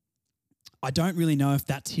 I don't really know if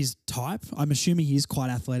that's his type. I'm assuming he is quite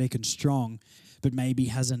athletic and strong, but maybe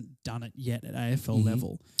hasn't done it yet at AFL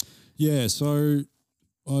level. Yeah, so...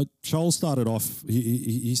 Chol started off.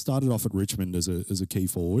 He started off at Richmond as a key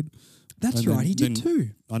forward. That's right. He did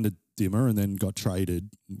too under Dimmer, and then got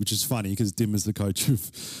traded, which is funny because Dimmer's the coach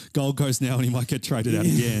of Gold Coast now, and he might get traded out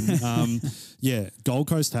again. Gold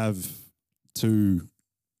Coast have two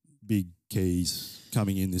big keys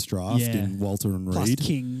coming in this draft Yeah. in Walter and Plus Reed.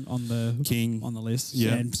 King on the King, list.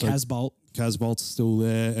 Yeah, And so- Casbolt. Casbolt's still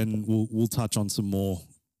there, and we'll touch on some more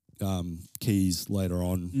keys later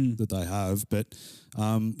on that they have. But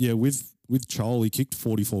yeah, with Chol, he kicked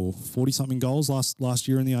 40 something goals last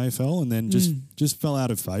year in the AFL, and then just fell out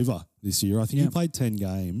of favour this year. I think he played 10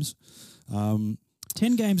 games.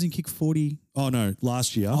 10 games and kicked 40. Oh no,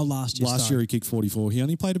 last year. Oh, last year. Last year he kicked 44. He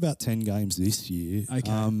only played about 10 games this year.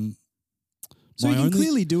 Okay. So he can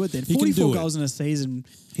clearly do it then. He can 44 do it. goals in a season.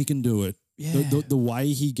 He can do it. Yeah. The way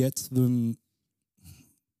he gets them,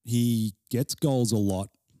 he gets goals a lot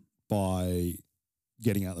by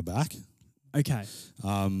getting out the back. Okay.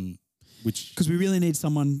 Which Because we really need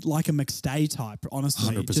someone like a McStay type,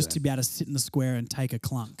 honestly, 100%. just to be able to sit in the square and take a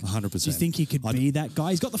clunk. 100%. Do you think he could be that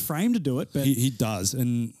guy? He's got the frame to do it, but he does,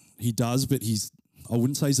 but I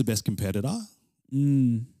wouldn't say he's the best competitor.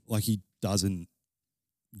 Like he doesn't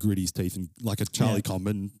grit his teeth and like a Charlie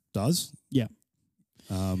Comben does. yeah.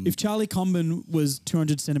 If Charlie Comben was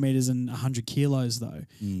 200 centimeters and 100 kilos, though,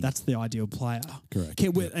 that's the ideal player. Correct.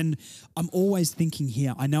 And I'm always thinking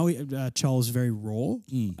here, I know Charles is very raw.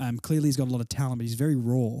 Clearly he's got a lot of talent, but he's very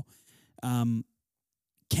raw. Can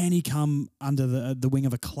he come under the wing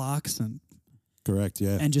of a Clarkson Correct,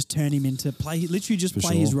 yeah. and just turn him into literally just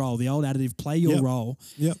play his role, the old additive, play your role.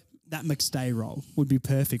 Yep. That McStay role would be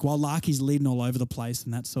perfect. While Larky's leading all over the place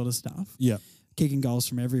and that sort of stuff. Yeah. Kicking goals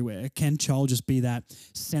from everywhere. Can Chol just be that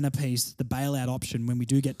centerpiece, the bailout option when we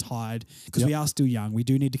do get tired? Because we are still young. We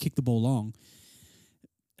do need to kick the ball long.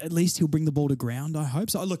 At least he'll bring the ball to ground, I hope.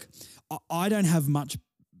 So, look, I don't have much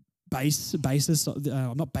basis.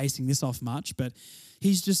 I'm not basing this off much, but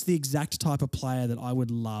he's just the exact type of player that I would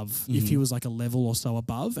love if he was like a level or so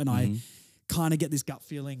above. And I kind of get this gut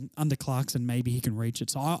feeling under Clarkson, maybe he can reach it.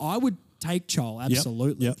 So I would take Chol,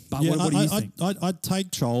 absolutely. Yep. But what do you think? I'd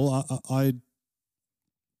take Chol.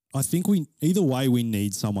 I think either way we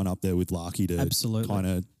need someone up there with Larky to Absolutely. kind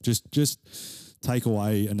of just take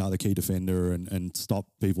away another key defender and stop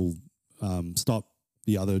people, stop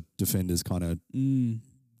the other defenders kind of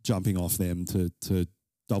jumping off them to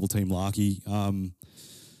double team Larky.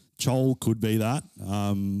 Chol could be that,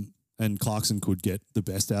 and Clarkson could get the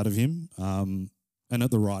best out of him. And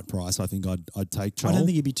at the right price, I think I'd take Chol. I don't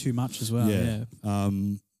think it'd be too much as well. Yeah.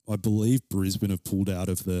 I believe Brisbane have pulled out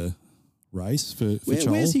of the race for Chol.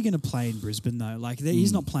 Where's he going to play in Brisbane though? Like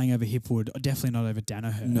he's not playing over Hipwood, definitely not over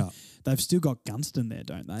Danaher. No. They've still got Gunston there,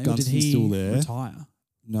 don't they? Or did Gunston's he still there. retire?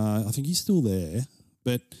 No, I think he's still there.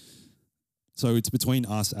 But so it's between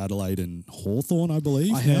us, Adelaide, and Hawthorn, I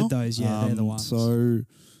believe. I now. heard those. Yeah, they're the ones. So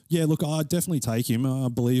yeah, look, I'd definitely take him. I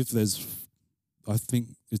believe I think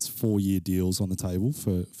it's 4-year deals on the table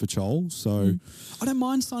for Chol. So I don't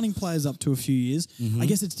mind signing players up to a few years. I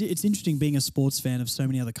guess it's interesting being a sports fan of so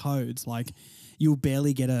many other codes. Like you'll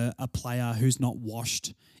barely get a player who's not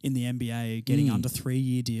washed in the NBA getting under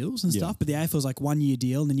 3-year deals and stuff. But the AFL is like 1-year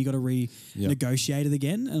deal, and then you got to renegotiate it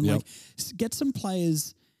again. And like get some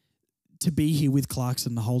players to be here with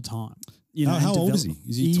Clarkson the whole time. You know, how old is he?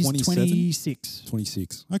 Is he 27? 26.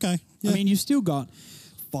 26. Okay. Yeah. I mean, you've still got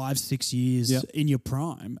 5-6 years in your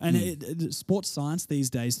prime. And sports science these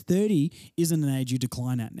days, 30 isn't an age you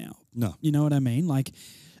decline at now. No. You know what I mean? Like,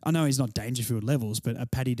 I know he's not Dangerfield levels, but a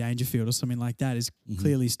Paddy Dangerfield or something like that is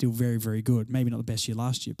clearly still very, very good. Maybe not the best year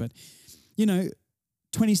last year, but,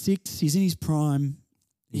 26, he's in his prime.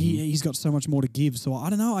 He's got so much more to give. So I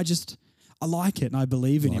don't know. I like it and I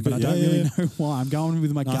believe in him, but I don't really know why. I'm going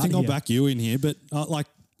with my gut I think here. I'll back you in here. But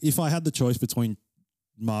if I had the choice between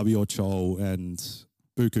Marby or Chol and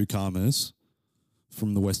Buku Kamas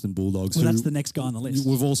from the Western Bulldogs. Well, that's the next guy on the list.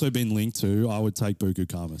 We've also been linked to. I would take Buku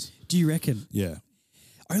Kamas. Do you reckon? Yeah.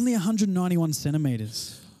 Only 191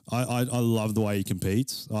 centimetres. I love the way he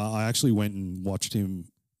competes. I actually went and watched him.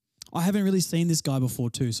 I haven't really seen this guy before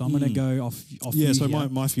too, so I'm going to go off Yeah, you so here.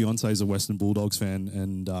 my fiance is a Western Bulldogs fan,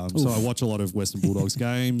 and so I watch a lot of Western Bulldogs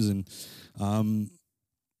games, and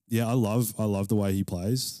I love the way he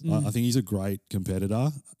plays. I think he's a great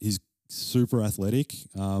competitor. He's super athletic.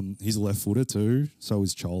 He's a left footer too. So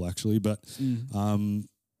is Chol actually, but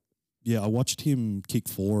I watched him kick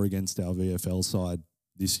 4 against our VFL side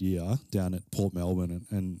this year down at Port Melbourne,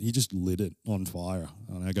 and he just lit it on fire.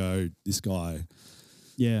 And I go, this guy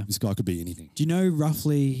could be anything. Do you know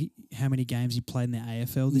roughly how many games he played in the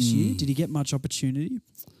AFL this year? Did he get much opportunity?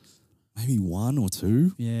 Maybe 1 or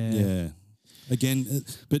 2. Yeah. Yeah. Again,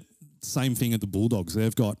 but same thing at the Bulldogs.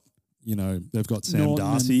 They've got Sam Norton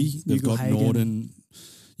Darcy, and they've got Ugle-Hagan. Norton,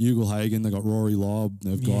 Ugle-Hagan, they've got Rory Lobb,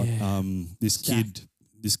 they've got this Stacked.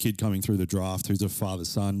 kid coming through the draft who's a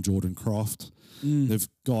father-son, Jordan Croft. They've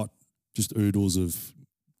got just oodles of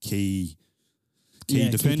key Yeah,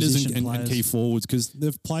 key defenders position and players. key forwards because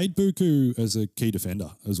they've played Buku as a key defender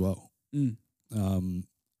as well.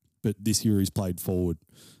 But this year he's played forward.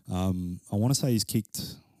 I want to say he's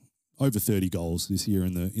kicked over 30 goals this year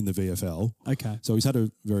in the VFL. Okay. So he's had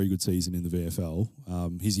a very good season in the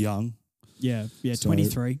VFL. He's young. Yeah, So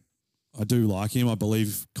 23. I do like him. I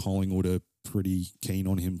believe Collingwood are pretty keen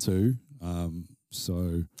on him too.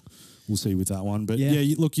 So we'll see with that one. But Yeah.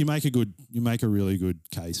 you make a really good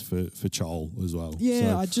case for Chol as well. Yeah,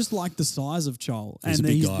 So I just like the size of Chol. He's And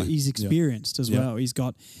a big guy. he's experienced as Yeah. well. He's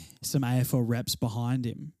got some AFL reps behind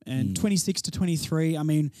him. And 26 to 23, I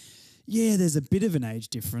mean, yeah, there's a bit of an age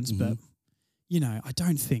difference, but, I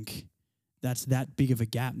don't think that's that big of a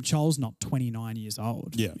gap. Chol's not 29 years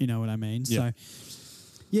old. Yeah. You know what I mean? Yeah. So,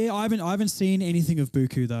 yeah, I haven't seen anything of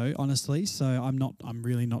Buku though, honestly. So I'm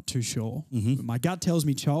really not too sure. My gut tells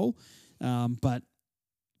me Chol, but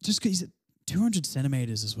just because he's at 200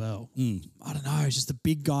 centimeters as well. I don't know. It's just a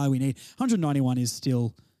big guy we need. 191 is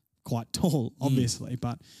still quite tall, obviously.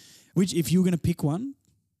 But if you were going to pick one,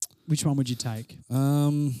 which one would you take?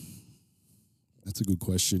 That's a good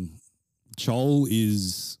question. Chol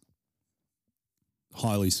is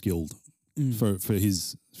highly skilled for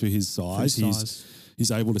his size. He's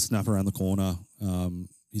able to snap around the corner.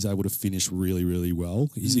 He's able to finish really, really well.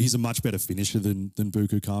 He's a much better finisher than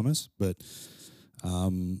Buku Khamis, but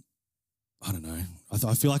I don't know.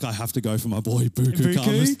 I feel like I have to go for my boy Buku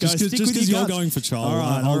Khamis just because you're going for Chol.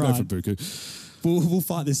 I'll go for Buku. We'll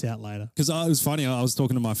fight this out later. Because it was funny. I was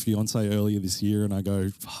talking to my fiance earlier this year, and I go,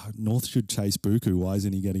 North should chase Buku. Why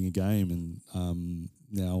isn't he getting a game? And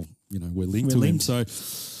now we're linked to him. So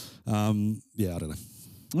I don't know.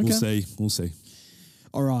 Okay. We'll see.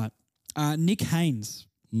 All right. Nick Haynes,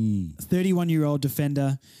 31-year-old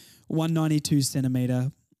defender, 192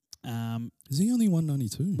 centimetre. Is he only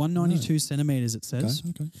 192? 192 centimetres, it says.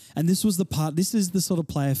 Okay. And this is the sort of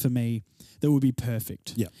player for me that would be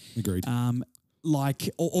perfect. Yeah, agreed.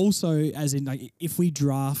 Also, as in, if we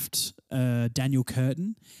draft Daniel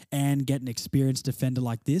Curtin and get an experienced defender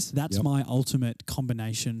like this, that's my ultimate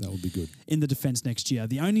combination. That would be good. In the defence next year.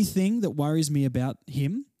 The only thing that worries me about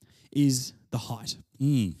him is the height.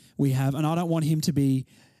 We have, and I don't want him to be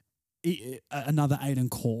another Aiden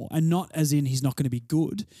Core, and not as in he's not going to be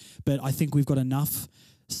good, but I think we've got enough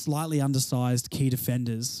slightly undersized key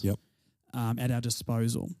defenders at our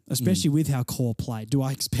disposal, especially with how Core played. Do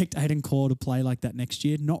I expect Aiden Core to play like that next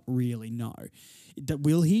year? Not really, no.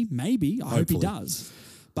 Will he? Maybe. I hope he does.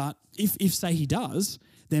 But if say he does,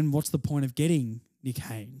 then what's the point of getting Nick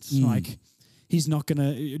Haynes? Like, he's not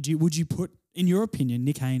going to... Would you put, in your opinion,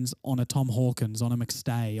 Nick Haynes on a Tom Hawkins, on a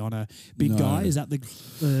McStay, on a big guy? Is that the...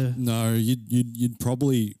 No, you'd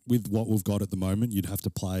probably, with what we've got at the moment, you'd have to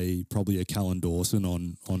play probably a Callan Dawson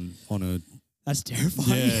on a... That's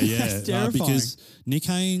terrifying. Yeah. That's terrifying. Because Nick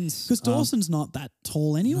Haynes... Because Dawson's not that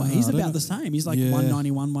tall anyway. He's about the same. He's like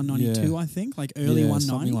 191, 192, I think, like early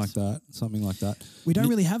 190s. Something like that. We don't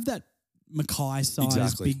really have that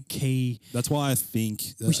Mackay-sized big key. That's why I think...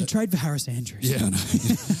 we should trade for Harris Andrews. Yeah, I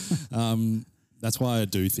know. That's why I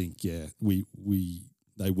do think, they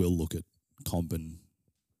will look at Comben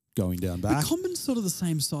going down back. But Comben's sort of the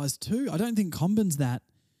same size too. I don't think Comben's that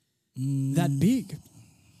big.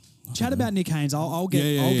 Chat about Nick Haynes. I'll get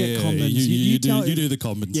Comben's. You do the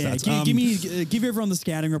Comben stats. Give everyone the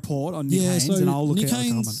scouting report on Nick Haynes, and I'll look at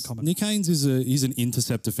Comben. Nick Haynes is an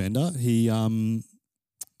intercept defender. He's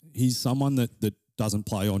someone that doesn't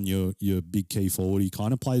play on your big key forward. He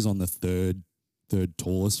kind of plays on the third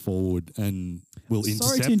tallest forward and will intercept.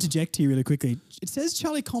 Sorry to interject here really quickly. It says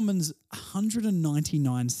Charlie Comben's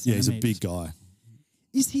 199 centimetres. Yeah, he's a big guy.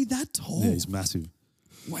 Is he that tall? Yeah, he's massive.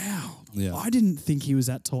 Wow. Yeah. I didn't think he was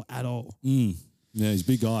that tall at all. Yeah, he's a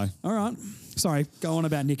big guy. All right. Sorry, go on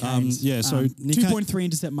about Nick Haynes. So Nick 2.3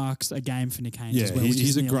 intercept marks a game for Nick Haynes as well.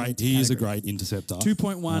 He is a great interceptor.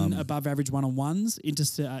 2.1 above average one-on-ones.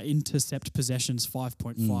 Intercept possessions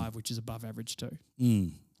 5.5, which is above average too.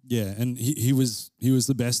 Yeah, and he was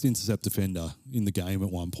the best intercept defender in the game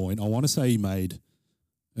at one point. I want to say he made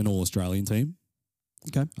an All-Australian team.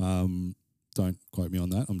 Okay. Don't quote me on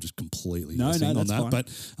that. I'm just completely on that.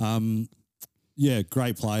 Fine. But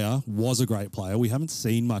great player. Was a great player. We haven't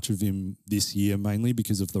seen much of him this year, mainly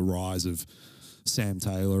because of the rise of Sam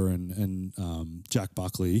Taylor and Jack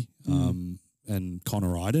Buckley and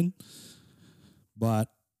Connor Iden. But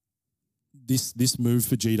this move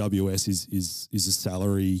for GWS is a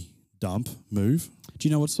salary dump move. Do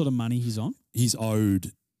you know what sort of money he's on? He's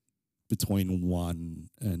owed between 1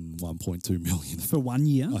 and 1.2 million. For 1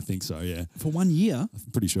 year? I think so, yeah. For 1 year?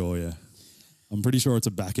 I'm pretty sure, yeah. I'm pretty sure it's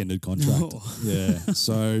a back-ended contract. Yeah.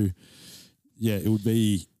 So, yeah, it would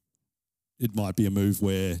be it might be a move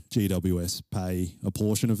where GWS pay a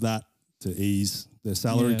portion of that to ease their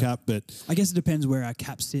salary Yeah. cap. But I guess it depends where our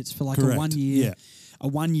cap sits for like Correct. a 1 year. Yeah. A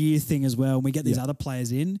 1 year thing as well. And we get these Yeah. other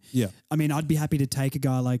players in. yeah, I mean, I'd be happy to take a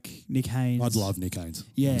guy like Nick Haynes. I'd love Nick Haynes.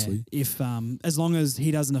 Yeah, honestly. if as long as he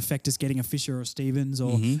doesn't affect us getting a Fisher or Stevens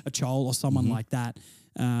or Mm-hmm. a Chol or someone like that.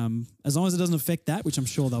 As long as it doesn't affect that, which I'm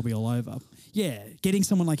sure they'll be all over. Yeah, getting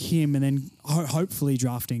someone like him and then hopefully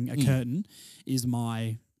drafting a Curtin is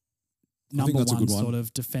my number that's a one good one. sort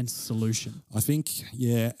of defense solution. I think,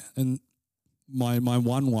 yeah, and my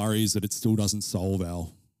one worry is that it still doesn't solve our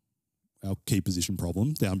key position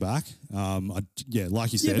problem down back.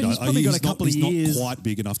 Like you said, but he's probably got a couple of he's years. not quite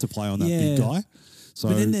big enough to play on that Yeah. big guy. So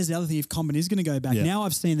But then there's the other thing, if Comben is going to go back, Yeah. now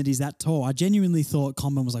I've seen that he's that tall. I genuinely thought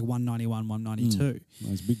Comben was like 191, 192.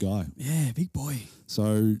 he's a big guy. Yeah, big boy.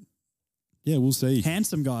 So yeah, we'll see.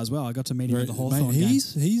 Handsome guy as well. I got to meet him at the Mate, Hawthorn game.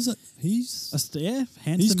 he's Handsome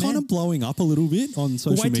kind man. of blowing up a little bit on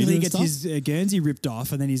social Well, wait till media he and gets stuff. his Guernsey ripped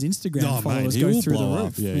off, and then his Instagram Oh, mate, followers he go will through the blow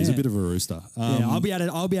roof. up. Yeah, he's a bit of a rooster. I'll be able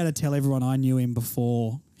to tell everyone I knew him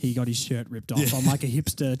before he got his shirt ripped off. I'm like a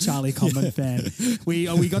hipster Charlie Comben fan. We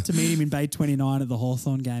got to meet him in Bay 29 at the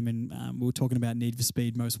Hawthorn game, and we were talking about Need for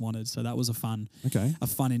Speed Most Wanted. So that was a fun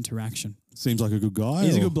interaction. Seems like a good guy.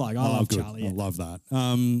 He's a good bloke. I love good. Charlie, yeah. I love that.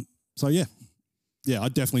 So yeah,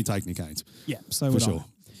 I'd definitely take Nick Haynes. Yeah, so For would sure.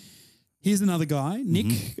 I. Here's another guy,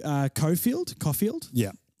 Nick Caulfield.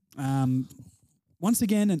 Yeah. Once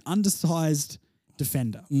again, an undersized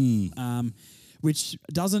defender, which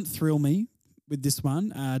doesn't thrill me with this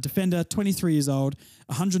one. Defender, 23 years old,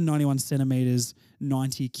 191 centimetres,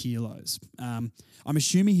 90 kilos. I'm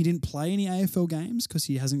assuming he didn't play any AFL games because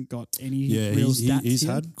he hasn't got any Yeah, real stats he's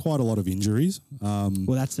here. had quite a lot of injuries. Well,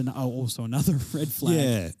 that's also another red flag.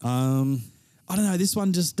 Yeah. I don't know. This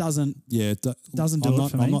one just doesn't. Doesn't do I'm it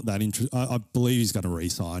not, for me. I'm not that interested. I believe he's going to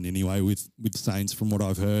re-sign anyway with Saints from what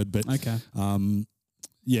I've heard. But Okay.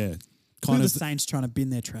 yeah, Look kind at of. the Saints trying to bin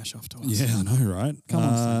their trash off to us. Yeah, I know, right? Come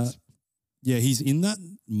on, Saints. Yeah, he's in that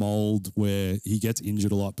mold where he gets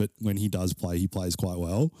injured a lot, but when he does play, he plays quite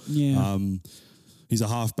well. Yeah. He's a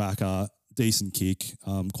halfbacker, decent kick,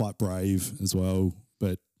 quite brave as well.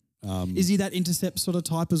 But Is he that intercept sort of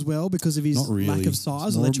type as well because of his not really. lack of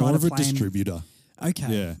size? More, Or they try more to of a play him? distributor.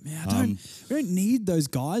 Okay. Yeah. We don't need those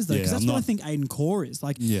guys though, Yeah, because that's I'm what I not- think Aiden Core is.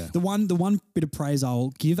 Like Yeah. the one bit of praise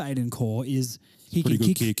I'll give Aiden Core is he can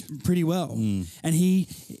Pretty good kick, kick. pretty well.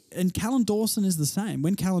 And Callan Dawson is the same.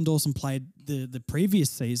 When Callan Dawson played the previous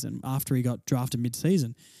season after he got drafted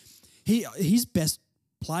mid-season, his best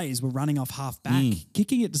plays were running off half back,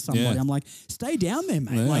 kicking it to somebody. Yeah. I'm like, stay down there,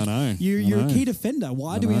 mate. Yeah, like I know. you're I a know. key defender.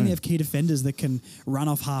 Why I do we only know. have key defenders that can run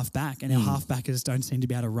off half back and our half backers don't seem to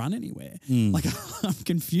be able to run anywhere? Like I'm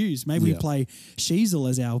confused. Maybe we Yeah. play Sheasel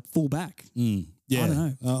as our full back. Yeah, I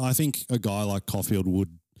don't know. I think a guy like Caulfield would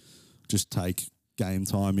just take game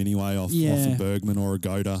time anyway off Yeah. a Bergman or a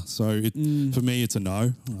Goda. So for me, it's a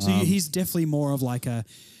no. So he's definitely more of like a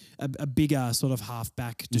bigger sort of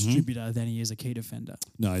half-back distributor than he is a key defender.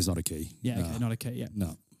 No, he's not a key. Yeah, okay, not a key, yeah. No.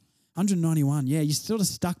 191, yeah, you're sort of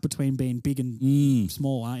stuck between being big and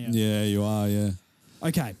small, aren't you? Yeah, you are. Yeah.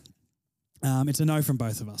 Okay, it's a no from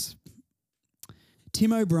both of us.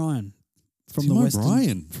 Tim O'Brien from Tim the Western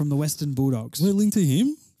O'Brien? from the Western Bulldogs. We're linked to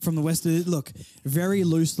him. From the Western, look, very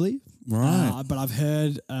loosely, Right. but I've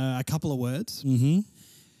heard a couple of words. Mm-hmm.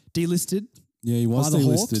 Delisted. Yeah, he By was the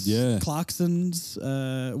delisted. Hawks. Yeah. Clarkson's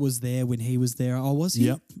was there when he was there. Oh, was he?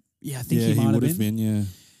 Yep. Yeah, I think Yeah, he might would have been. Yeah.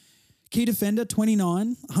 Key defender,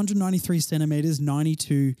 29, 193 centimetres,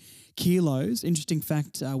 92 kilos. Interesting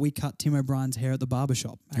fact, we cut Tim O'Brien's hair at the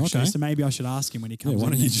barbershop, actually. Okay. So maybe I should ask him when he Yeah. comes Why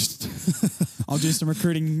in. don't you then. just? I'll do some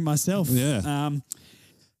recruiting myself. Yeah.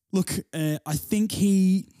 Look, I think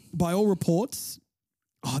he, by all reports,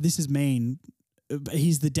 this is mean,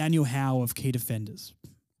 he's the Daniel Howe of key defenders.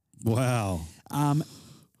 Wow.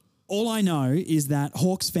 All I know is that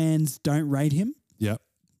Hawks fans don't rate him Yep.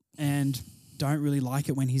 and don't really like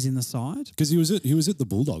it when he's in the side. Because he was at the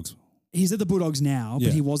Bulldogs. He's at the Bulldogs now, but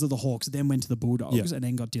Yeah. he was at the Hawks, then went to the Bulldogs Yeah. and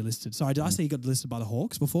then got delisted. So did I say he got delisted by the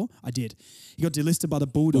Hawks before? I did. He got delisted by the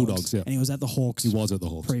Bulldogs, yeah. and he was at the Hawks He was at the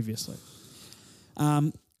Hawks. previously.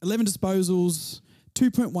 11 disposals,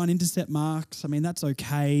 2.1 intercept marks. I mean, that's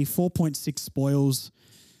okay. 4.6 spoils.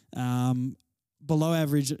 Below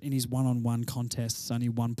average in his one-on-one contests, only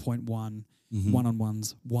 1.1.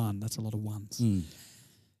 One-on-ones, 1. That's a lot of ones.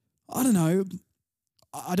 I don't know.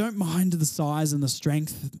 I don't mind the size and the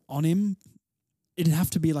strength on him. It'd have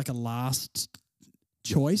to be like a last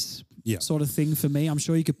choice Yeah. sort of thing for me. I'm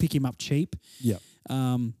sure you could pick him up cheap. Yeah.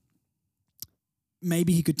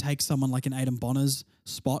 maybe he could take someone like an Aidan Bonner's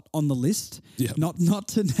spot on the list. Yeah.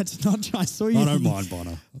 That's not. I saw you. I don't mind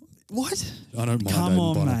Bonner. What? I don't mind Come Aidan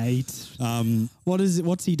on, Bonner. mate.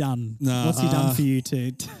 What's he done? No, What's he done for you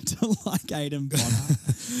to like Aidan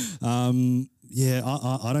Bonner? Yeah,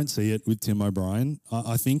 I don't see it with Tim O'Brien.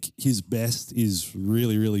 I think his best is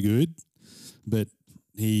really, really good, but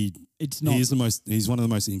It's not. he's one of the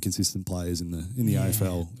most inconsistent players in the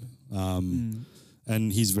AFL.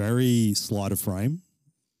 And he's very slight of frame.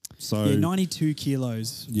 So 92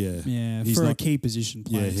 kilos. yeah, for a key position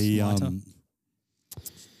player. Yeah,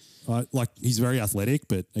 he's very athletic,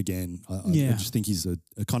 but again, I just think he's a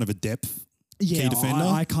kind of a depth key defender.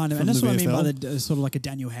 I kind of, and from that's the what I mean by VFL. the sort of like a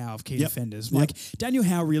Daniel Howe of key Yep. defenders. Yep. Like Daniel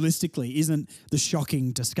Howe, realistically, isn't the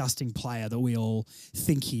shocking, disgusting player that we all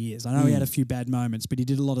think he is. I know he had a few bad moments, but he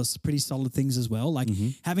did a lot of pretty solid things as well. Like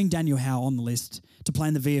having Daniel Howe on the list to play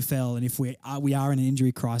in the VFL, and if we are in an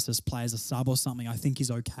injury crisis, play as a sub or something, I think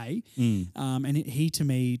is okay. And he to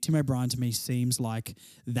me, Tim O'Brien to me seems like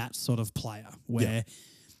that sort of player where.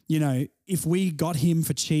 You know, if we got him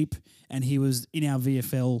for cheap and he was in our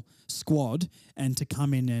VFL squad, and to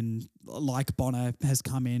come in and like Bonner has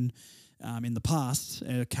come in the past,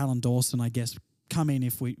 Callan Dawson, I guess, come in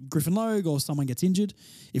if Griffin Logue or someone gets injured,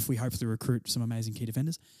 if we hopefully recruit some amazing key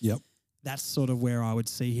defenders. Yep. That's sort of where I would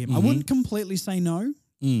see him. I wouldn't completely say no,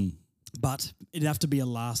 but it'd have to be a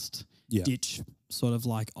last ditch sort of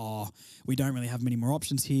like, we don't really have many more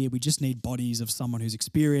options here. We just need bodies of someone who's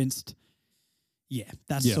experienced. Yeah,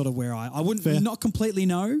 that's sort of where I wouldn't not completely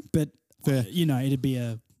no, but it'd be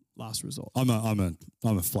a last resort. I'm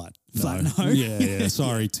a flat no. Yeah.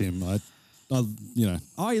 Sorry, Tim. I Oh,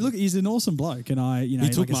 look, he's an awesome bloke, and he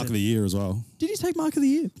took Mark of the Year as well. Did he take Mark of the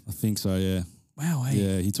Year? I think so. Yeah. Wow. Hey.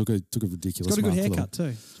 Yeah, he took a ridiculous. He's got a good mark for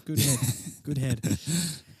haircut too. Good head. Good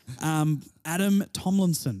head. Adam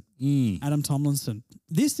Tomlinson. Adam Tomlinson.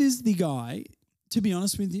 This is the guy. To be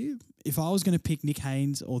honest with you, if I was going to pick Nick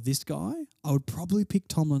Haynes or this guy, I would probably pick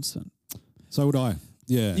Tomlinson. So would I.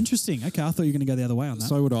 Yeah. Interesting. Okay, I thought you were going to go the other way on that.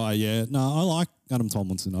 So would I. Yeah. No, I like Adam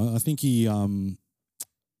Tomlinson. I think he.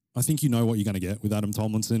 I think you know what you're going to get with Adam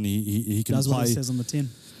Tomlinson. He can does play. what it says on the tin.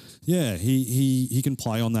 Yeah. He can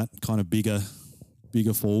play on that kind of bigger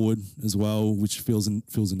forward as well, which feels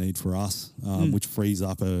a need for us, which frees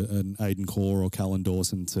up an Aidan Core or Callan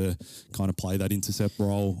Dawson to kind of play that intercept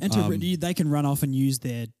role. And they can run off and use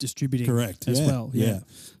their distributing correct as well. Yeah.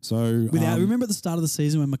 So remember at the start of the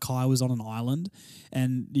season when Mackay was on an island,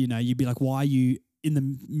 and you'd be like, why are you in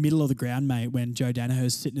the middle of the ground, mate, when Joe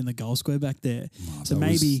Danaher's sitting in the goal square back there? So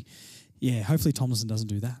maybe. Yeah, hopefully Tomlinson doesn't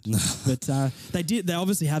do that. But they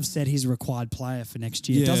obviously have said he's a required player for next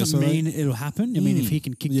year. It doesn't mean it'll happen. I mean, if he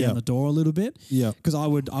can kick down the door a little bit. Yeah. Because I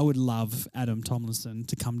would love Adam Tomlinson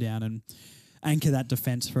to come down and anchor that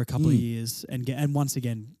defence for a couple of years and once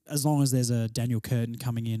again, as long as there's a Daniel Curtin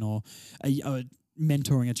coming in or a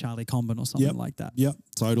mentoring a Charlie Comben or something like that. Yep,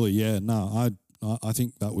 totally. Yeah, no, I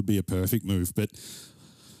think that would be a perfect move. But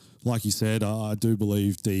like you said, I do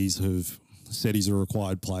believe D's have said he's a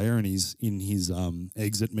required player and he's in his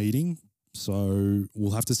exit meeting. So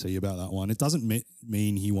we'll have to see about that one. It doesn't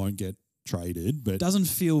mean he won't get traded, but doesn't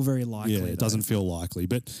feel very likely. Yeah, it doesn't feel likely,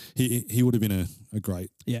 but he would have been a great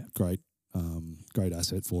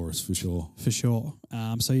asset for us for sure. For sure.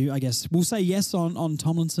 So I guess we'll say yes on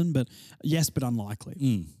Tomlinson, but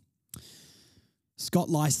unlikely. Scott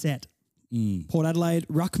Lysette. Port Adelaide,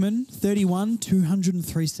 Ruckman, 31,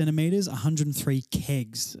 203 centimetres, 103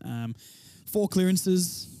 kegs. 4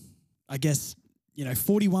 clearances, I guess,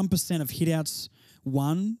 41% of hitouts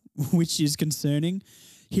won, which is concerning.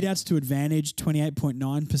 Hitouts to advantage,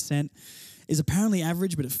 28.9%, is apparently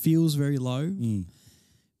average, but it feels very low.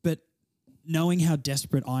 But knowing how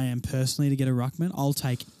desperate I am personally to get a Ruckman, I'll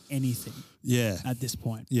take anything at this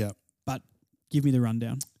point. Yeah. But give me the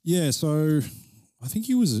rundown. Yeah, so I think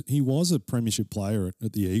he was a premiership player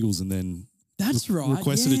at the Eagles and then That's right.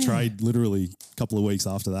 Requested a trade literally a couple of weeks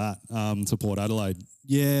after that to Port Adelaide.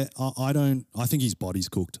 Yeah, I think his body's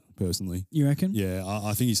cooked, personally. You reckon? Yeah,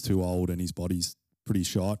 I think he's too old and his body's pretty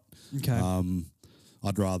shot. Okay.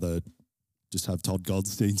 I'd rather just have Todd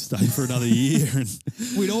Goldstein stay for another year.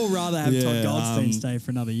 We'd all rather have Todd Goldstein stay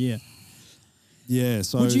for another year. Yeah,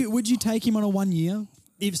 so... Would you take him on a 1 year?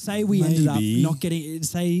 If, say, we ended up not getting...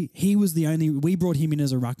 Say, he was the only... We brought him in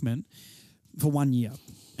as a ruckman for 1 year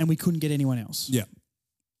and we couldn't get anyone else. Yeah.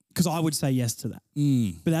 Because I would say yes to that.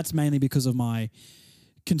 But that's mainly because of my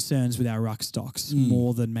concerns with our ruck stocks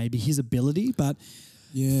more than maybe his ability. But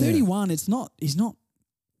 31, he's not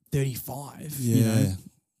 35. Yeah. You know?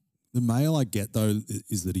 The mail I get, though,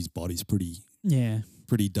 is that his body's pretty Yeah.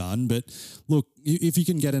 pretty done. But look, if you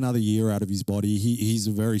can get another year out of his body, he's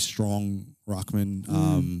a very strong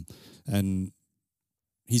ruckman, and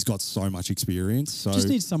he's got so much experience. So Just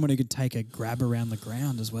needs someone who could take a grab around the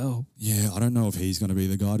ground as well. yeah, I don't know if he's going to be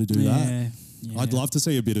the guy to do that. Yeah. I'd love to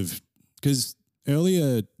see a bit of, because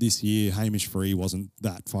earlier this year, Hamish Free wasn't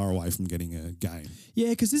that far away from getting a game. Yeah,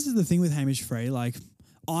 because this is the thing with Hamish Free. Like,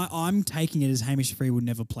 I'm taking it as Hamish Free would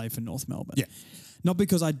never play for North Melbourne. Yeah. Not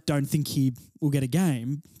because I don't think he will get a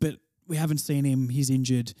game, but we haven't seen him. He's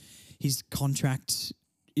injured. Is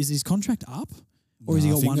his contract up? Or has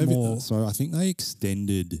he No, got one more? So I think they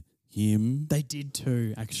extended him. They did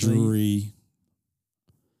too, actually. Drury,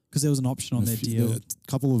 Because there was an option on their deal. a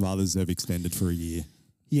couple of others they've extended for a year.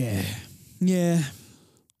 Yeah. Yeah.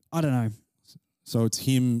 I don't know. So it's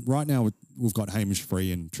him. Right now we've got Hamish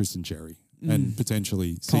Free and Tristan Cherry and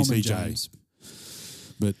potentially Coleman CCJ. Jones.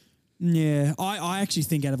 But Yeah, I actually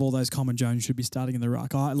think out of all those, Coleman Jones should be starting in the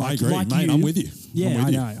ruck. I agree, mate. you. I'm with you. Yeah, I'm with I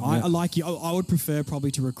you. know. I like you. I would prefer probably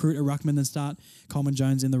to recruit a ruckman than start Coleman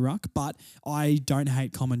Jones in the ruck, but I don't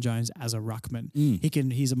hate Coleman Jones as a ruckman.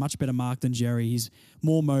 He's a much better mark than Jerry. He's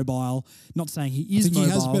more mobile. Not saying he is mobile.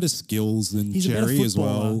 He has better skills than He's a better Jerry as well.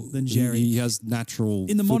 footballer than Jerry. He has natural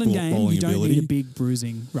In the modern game, footballing you don't ability. need a big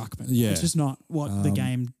bruising ruckman. Yeah. It's just not what the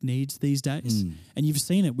game needs these days. And you've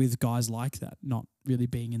seen it with guys like that not really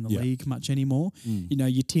being in the league much anymore. You know,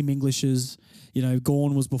 your Tim Englishes, you know,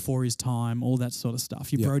 Gawn was before his time, all that sort of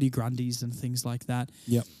stuff. Your Brodie Grundys and things like that.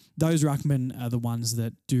 Yep. Those ruckmen are the ones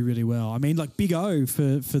that do really well. I mean, like Big O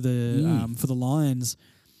for the Lions.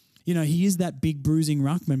 You know, he is that big bruising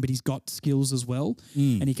ruckman, but he's got skills as well,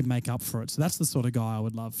 and he can make up for it. So that's the sort of guy I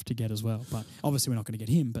would love to get as well. But obviously, we're not going to get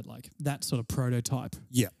him. But like that sort of prototype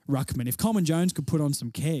ruckman. If Coleman Jones could put on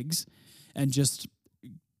some kegs and just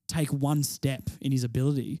take one step in his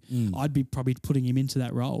ability, I'd be probably putting him into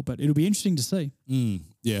that role. But it'll be interesting to see.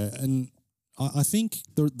 Yeah, and I think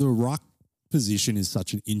the ruck position is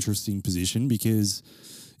such an interesting position because,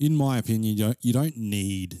 in my opinion, you don't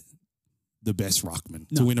need the best ruckman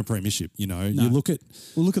to win a premiership. You know, you look at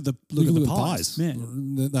the Pies. Yeah.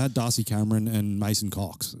 They had Darcy Cameron and Mason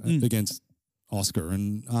Cox against Oscar,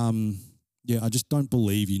 and I just don't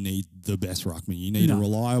believe you need the best ruckman. You need a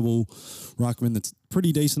reliable ruckman that's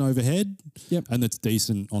pretty decent overhead, and that's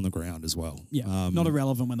decent on the ground as well. Yeah, not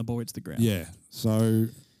irrelevant when the ball hits the ground. Yeah. So,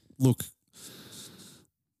 look,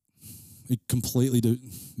 it completely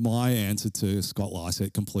my answer to Scott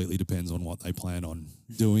Lycett completely depends on what they plan on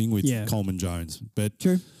doing with Coleman Jones. But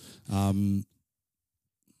true.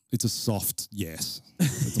 It's a soft yes at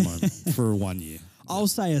the moment for 1 year. I'll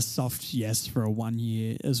say a soft yes for a 1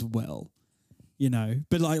 year as well. You know,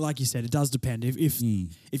 but like you said, it does depend. If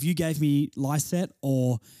you gave me Lycett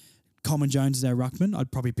or Coleman Jones as our ruckman,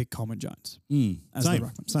 I'd probably pick Coleman Jones as the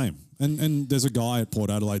ruckman. Same. And there's a guy at Port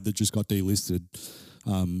Adelaide that just got delisted,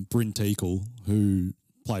 Bryn Teakle, who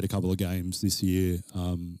played a couple of games this year,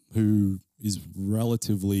 who is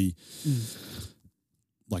relatively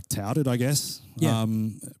like touted, I guess. Yeah.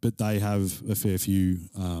 But they have a fair few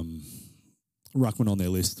ruckman on their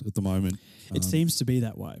list at the moment. It seems to be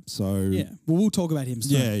that way. So yeah, well, we'll talk about him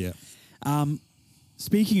soon. Yeah.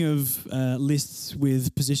 Speaking of lists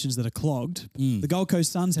with positions that are clogged, the Gold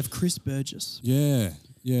Coast Suns have Chris Burgess. Yeah.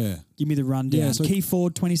 Give me the rundown. Yeah, so Key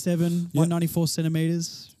forward, 27, 194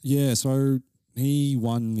 centimetres. Yeah, so he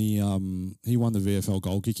won the VFL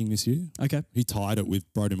goal kicking this year. Okay. He tied it with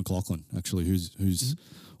Brodie McLaughlin, actually, who's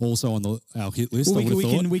also on our hit list. Well,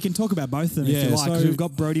 we can talk about both of them if you like, because we've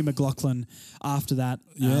got Brodie McLaughlin after that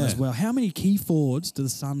as well. How many key forwards do the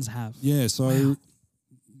Suns have? Yeah, so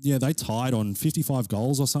they tied on 55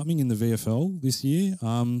 goals or something in the VFL this year.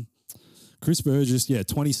 Chris Burgess,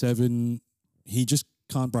 27. He just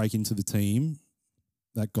can't break into the team,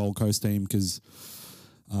 that Gold Coast team, because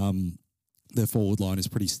their forward line is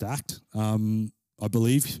pretty stacked. I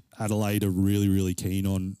believe Adelaide are really, really keen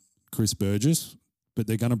on Chris Burgess, but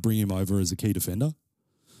they're going to bring him over as a key defender.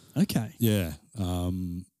 Okay. Yeah.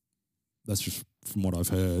 That's just from what I've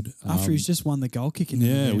heard. After he's just won the goal kick in the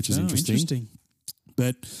VFL. Which is interesting.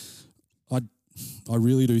 But I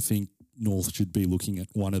really do think North should be looking at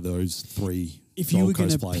one of those three if you were going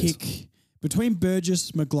to players. Pick between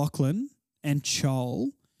Burgess, McLaughlin and Chol.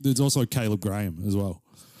 There's also Caleb Graham as well.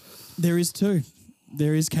 There is too.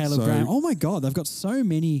 There is Caleb Graham. Oh my God, they've got so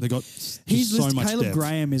many. They've got so much Caleb depth.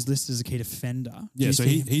 Graham is listed as a key defender. Yeah, so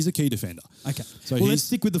he's a key defender. Okay. So well, let's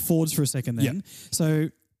stick with the forwards for a second then. Yeah. So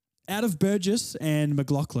out of Burgess and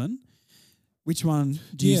McLaughlin, Which one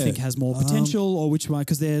do you Yeah, think has more potential, or which one?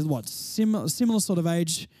 Because they're what similar sort of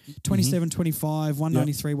age, 27, 25,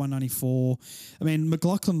 193, 194. I mean,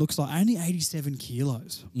 McLaughlin looks like only 87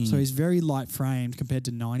 kilos, so he's very light framed compared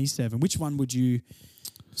to 97. Which one would you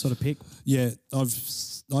sort of pick? Yeah, I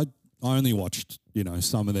only watched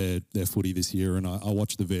some of their footy this year, and I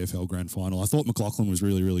watched the VFL Grand Final. I thought McLaughlin was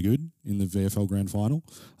really really good in the VFL Grand Final.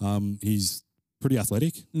 He's pretty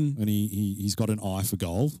athletic, and he's got an eye for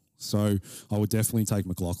goal. So I would definitely take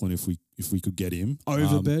McLaughlin if we could get him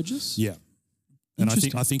Over Burgess? Yeah, and I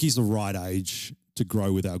think he's the right age to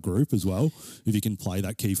grow with our group as well. If he can play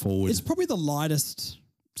that key forward, It's probably the lightest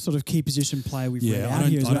sort of key position player we've read I out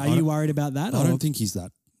don't- here. I don't- Are you worried about that? I don't think he's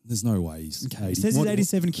that. There's no way he's. Okay. 80. It says he's What-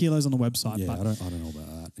 87 kilos on the website. Yeah, but I don't know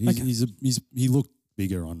about that. He looked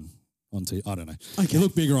bigger on TV. I don't know. Okay. He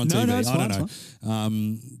looked bigger on TV. No, it's I don't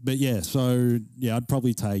fine, know. But yeah, so yeah, I'd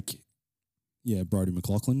probably take Brodie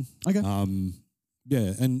McLaughlin. Okay.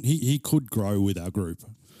 Yeah, and he could grow with our group.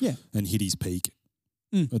 Yeah. And hit his peak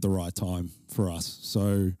at the right time for us.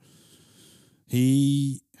 So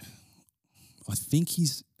I think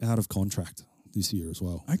he's out of contract this year as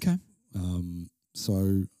well. Okay.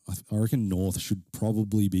 So I reckon North should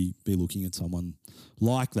probably be looking at someone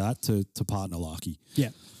like that to partner Larky. Yeah.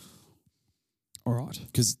 All right.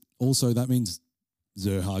 Because also that means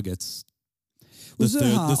Zerha gets Well, the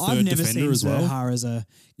Zerha, third I've never defender seen as well. Zerha as a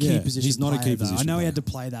key Yeah, position he's not a player, key though. position I know he had player.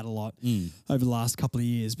 to play that a lot over the last couple of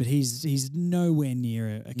years, but he's nowhere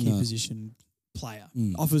near a key No. position player.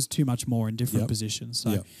 Offers too much more in different Yep. positions.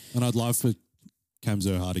 So Yeah. And I'd love for Cam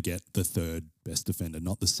Zerha to get the third best defender,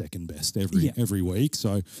 not the second best every week.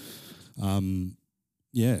 So,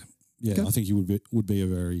 yeah, Okay. I think he would be a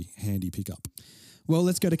very handy pickup. Well,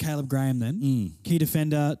 let's go to Caleb Graham then. Key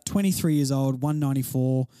defender, 23 years old,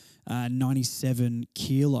 194, 97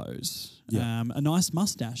 kilos. Yeah. A nice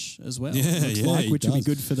mustache as well. Yeah, looks yeah, like, he which would be does.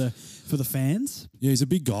 good for the fans. Yeah, he's a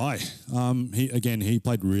big guy. He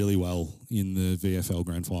played really well in the VFL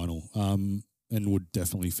Grand Final, and would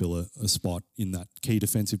definitely fill a spot in that key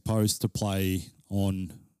defensive post to play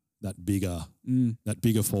on that bigger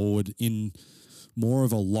forward in more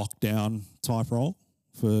of a lockdown type role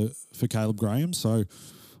for Caleb Graham. So,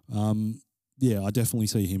 I definitely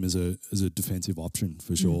see him as a defensive option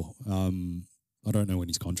for sure. I don't know when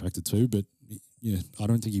he's contracted to, but I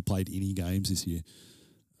don't think he played any games this year.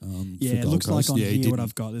 Yeah, it Gold looks Coast. like on he here what didn't.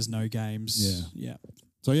 I've got, there's no games. Yeah. Yeah.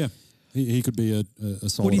 So he could be a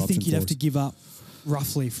solid What do you option think you'd for have us. to give up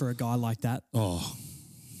roughly for a guy like that? Oh,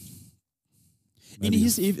 In maybe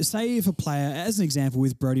if a player, as an example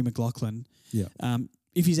with Brodie McLaughlin,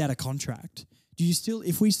 if he's out of contract,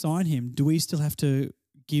 if we sign him, do we still have to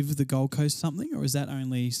give the Gold Coast something, or is that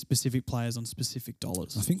only specific players on specific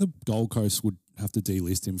dollars? I think the Gold Coast would have to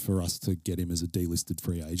delist him for us to get him as a delisted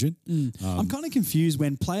free agent. I'm kind of confused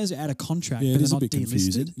when players are out of contract Yeah, but it is they're a not bit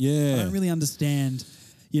confusing. delisted. Yeah. I don't really understand,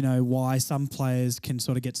 why some players can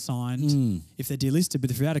sort of get signed if they're delisted, but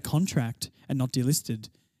if you're out of contract and not delisted,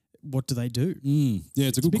 what do they do? Yeah,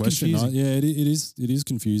 it's a good bit question. confusing. It is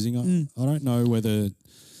confusing. I don't know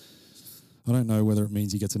whether it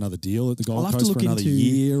means he gets another deal at the I'll Gold have to Coast look for another into-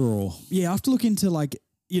 year or Yeah, I have to look into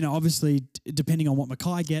obviously depending on what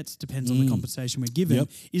Mackay gets, depends on the compensation we're given. Yep.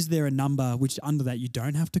 Is there a number which under that you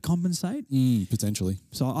don't have to compensate? potentially.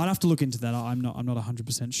 So I'd have to look into that. I'm not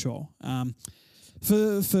 100% sure.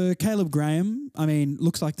 For Caleb Graham, I mean,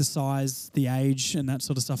 looks like the size, the age, and that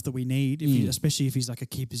sort of stuff that we need. Especially if he's like a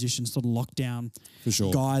key position sort of lockdown For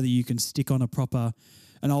sure. guy that you can stick on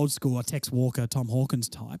an old school, a Tex Walker, Tom Hawkins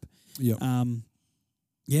type. Yeah.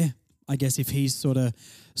 I guess if he's sort of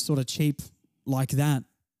cheap like that,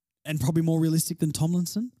 and probably more realistic than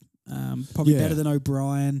Tomlinson, probably Yeah. better than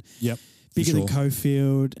O'Brien, Yep. for bigger than sure.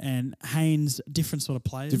 Cofield and Haynes, different sort of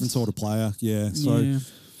players. Different sort of player. Yeah. So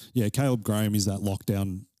Caleb Graham is that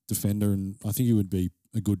lockdown defender, and I think he would be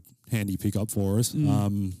a good handy pickup for us.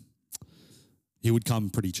 He would come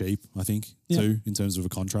pretty cheap, I think, too, in terms of a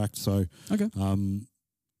contract. So Okay.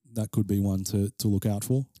 that could be one to look out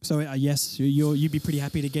for. So yes, you'd be pretty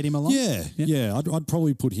happy to get him along. Yeah. I'd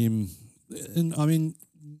probably put him. And I mean,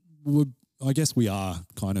 I guess we are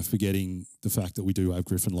kind of forgetting the fact that we do have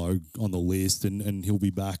Griffin Logue on the list, and he'll be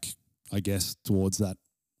back, I guess, towards that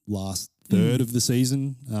last third of the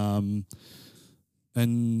season.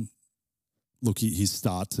 And look, his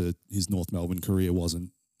start to his North Melbourne career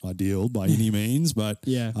wasn't ideal by any means, but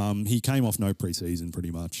he came off no preseason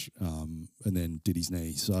pretty much, and then did his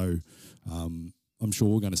knee. So I'm sure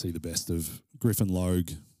we're going to see the best of Griffin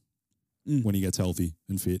Logue when he gets healthy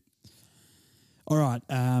and fit. All right.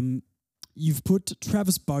 You've put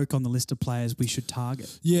Travis Boak on the list of players we should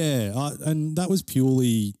target. Yeah, and that was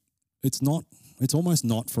purely it's not. It's almost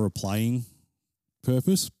not for a playing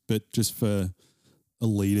purpose, but just for a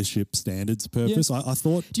leadership standards purpose. I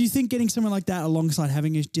thought. Do you think getting someone like that alongside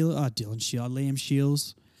having a Liam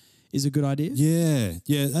Shields is a good idea? Yeah,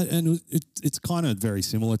 and it's kind of very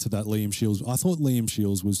similar to that Liam Shields. I thought Liam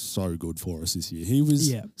Shields was so good for us this year. He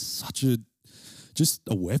was such just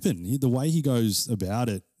a weapon. The way he goes about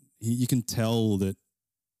it, you can tell that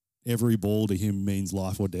every ball to him means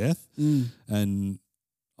life or death. And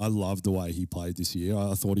I loved the way he played this year.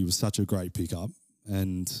 I thought he was such a great pickup,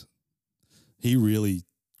 and he really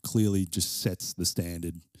clearly just sets the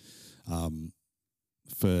standard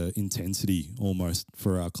for intensity almost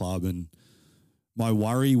for our club. And my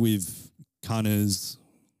worry with Cunners,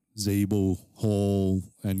 Zeeble, Hall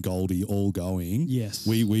and Goldie all going,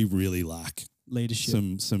 we really lack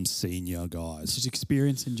leadership, some senior guys, just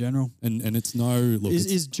experience in general. And it's no look.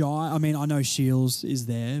 Is Jai? I mean, I know Shields is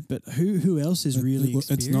there, but who else is really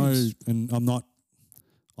experienced? It's no, and I'm not.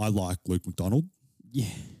 I like Luke McDonald. Yeah,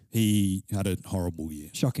 he had a horrible year,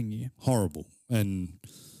 shocking year, horrible, and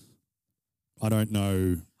I don't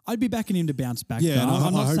know. I'd be backing him to bounce back. Yeah,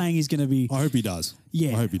 I'm not saying he's going to be. I hope he does.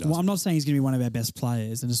 Yeah, I hope he does. Well, I'm not saying he's going to be one of our best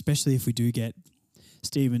players, and especially if we do get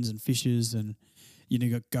Stevens and Fishers and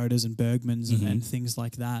got Godas and Bergmans and things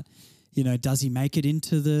like that. Does he make it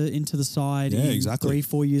into the side in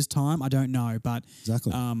 3-4 years time? I don't know, but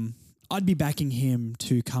exactly. I'd be backing him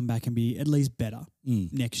to come back and be at least better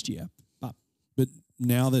next year. But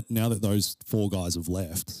now that those 4 guys have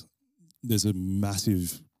left, there's a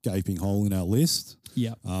massive gaping hole in our list.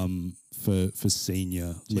 Yeah. For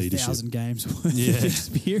senior leadership, 1,000 games worth of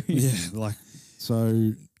experience. Yeah,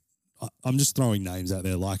 so. I'm just throwing names out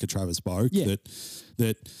there like a Travis Boak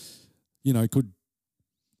that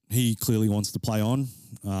he clearly wants to play on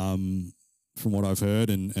from what I've heard,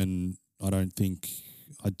 and I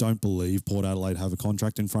don't believe Port Adelaide have a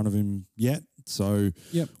contract in front of him yet. So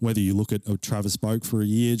whether you look at a Travis Boak for a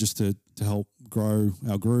year just to help grow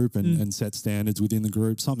our group and set standards within the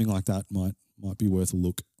group, something like that might be worth a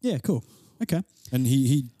look. Yeah, cool. Okay. And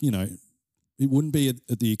he it wouldn't be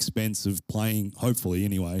at the expense of playing, hopefully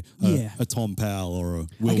anyway, a Tom Powell or a Will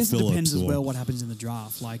Phillips. I guess it depends as well what happens in the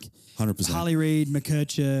draft. Like 100%. Harley Reid,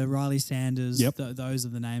 McKercher, Riley Sanders, those are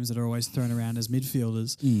the names that are always thrown around as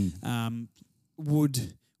midfielders.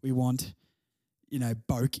 Would we want,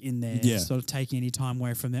 Boak in there, sort of taking any time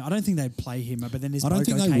away from there? I don't think they'd play him, but then is Boak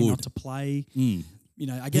okay not to play?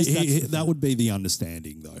 I guess that would be the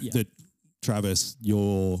understanding, though, that Travis,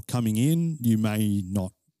 you're coming in, you may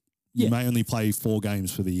not. You may only play 4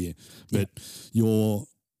 games for the year, but your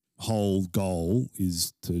whole goal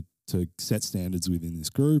is to set standards within this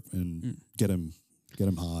group and get them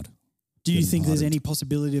hard. Do you think there's any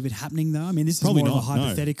possibility of it happening though? I mean, this is probably more not, of a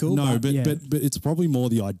hypothetical. No, but it's probably more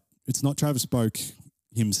it's not Travis Boak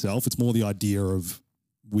himself. It's more the idea of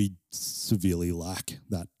we severely lack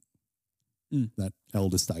that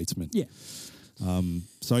elder statesman. Yeah.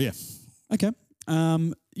 Okay.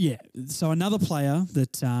 So another player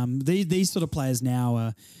that these sort of players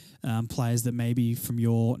now are players that maybe from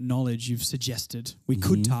your knowledge you've suggested we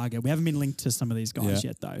could target. We haven't been linked to some of these guys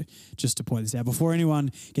yet, though, just to point this out. Before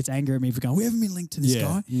anyone gets angry at me for going, we haven't been linked to this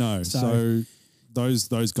guy. No. So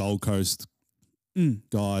those Gold Coast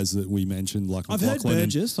guys that we mentioned, like I've heard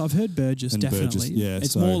Burgess. I've heard Burgess, definitely. Burgess,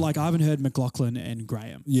 it's more like I haven't heard McLaughlin and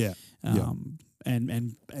Graham. Yeah.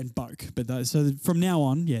 And Boak. But so from now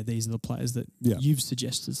on, these are the players that you've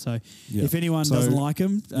suggested. So if anyone doesn't like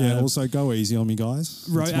them... also go easy on me, guys.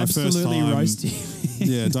 Absolutely roast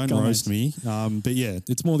him. Don't roast me. But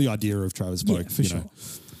it's more the idea of Travis Boak. For sure.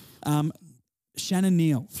 Shannon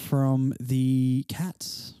Neal from the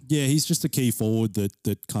Cats. Yeah, he's just a key forward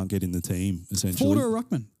that can't get in the team, essentially. Forward or a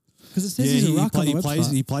ruckman? Because it says he's a ruck on the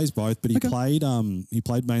website. He plays both, but he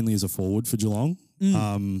played mainly as a forward for Geelong.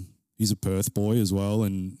 He's a Perth boy as well,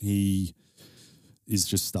 and he is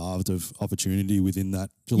just starved of opportunity within that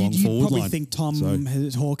Geelong forward line. You probably think Tom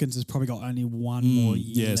Hawkins has probably got only one more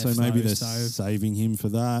year left. So maybe they're saving him for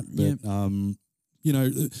that. But,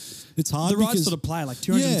 it's hard. The right sort of player, like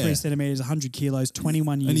 203 centimetres, 100 kilos,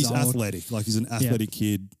 21 years old. And he's athletic. Like, he's an athletic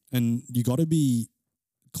kid. And you got to be...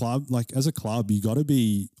 as a club, you got to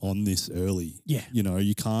be on this early. Yeah.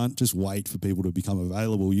 You can't just wait for people to become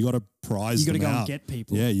available. You got to prize them out. You got to go and get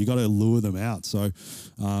people. Yeah, you got to lure them out. So,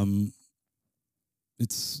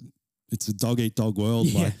 it's a dog-eat-dog world.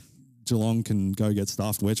 Yeah. Like, Geelong can go get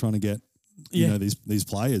stuffed. We're trying to get, these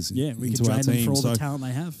players we into can drain our team. them for all the talent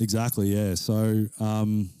they have. Exactly, yeah. So,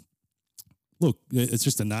 look, it's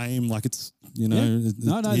just a name. Like, it's, these are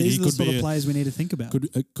the sort of players we need to think about.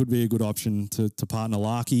 It could be a good option to partner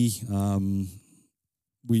Larky.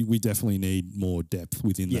 we definitely need more depth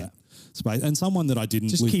within Yeah. that space. And someone that I didn't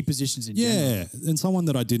Just key positions in general. yeah, and someone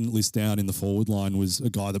that I didn't list down in the forward line was a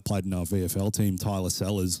guy that played in our VFL team, Tyler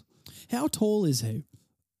Sellers. How tall is he?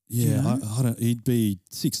 Yeah, know? I don't. He'd be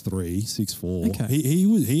 6'3", 6'4". Okay.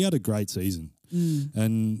 He had a great season,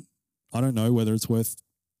 and I don't know whether it's worth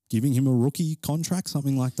giving him a rookie contract,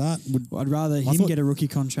 something like that. I'd rather him thought- get a rookie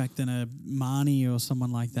contract than a Marnie or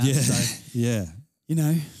someone like that. Yeah, So, yeah. you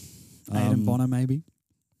know, Aidan Bonner maybe.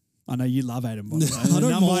 I know you love Aidan Bonner. I don't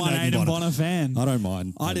number mind one Aidan Aidan Bonner. Bonner fan. I don't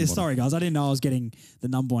mind. Aidan Bonner. Sorry, guys. I didn't know I was getting the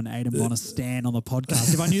number one Aidan Bonner stan on the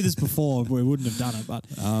podcast. If I knew this before, we wouldn't have done it. But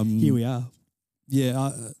here we are.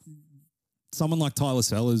 Yeah, someone like Tyler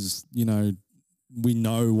Sellers, you know, we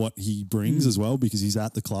know what he brings as well because he's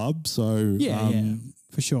at the club. So Yeah,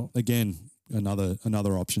 for sure. again,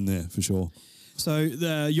 another option there for sure. So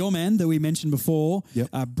your man that we mentioned before, Yep.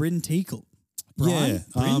 Bryn Teakle. Brian?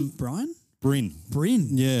 Yeah, Brian? Bryn. Bryn.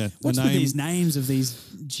 Yeah, What's with these names of these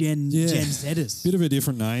Gen Zers? Bit of a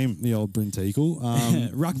different name, the old Bryn Teakle.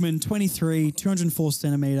 Ruckman, 23, 204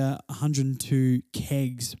 centimetre, 102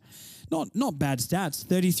 kegs. Not bad stats.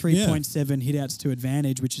 33.7 hitouts to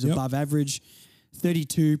advantage, which is above average.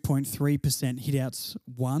 32.3% hitouts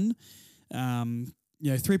won.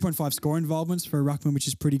 3.5 score involvements for a ruckman, which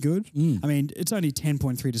is pretty good. I mean, it's only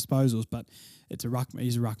 10.3 disposals, but it's a ruckman.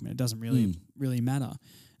 He's a ruckman. It doesn't really matter.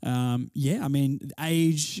 I mean,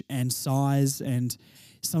 age and size and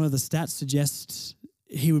some of the stats suggest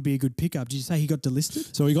he would be a good pickup. Did you say he got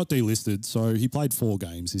delisted? So he got delisted. So he played 4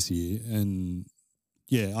 games this year, and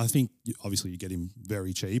yeah, I think obviously you get him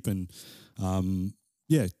very cheap, and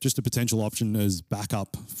just a potential option as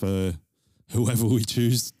backup for whoever we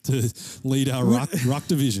choose to lead our ruck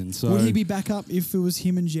division. So Would he be back up if it was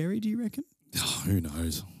him and Jerry, do you reckon? who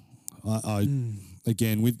knows? I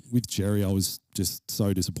again with Jerry, I was just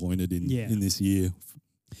so disappointed in this year.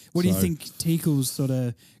 What do you think Teakle's sort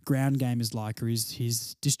of ground game is like, or is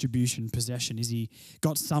his distribution, possession? Is he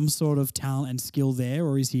got some sort of talent and skill there,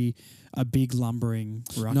 or is he a big lumbering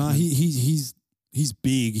ruckman? No, he's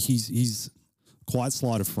big. He's quite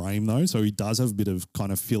slight of frame though, so he does have a bit of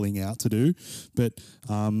kind of filling out to do. But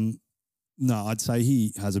no, I'd say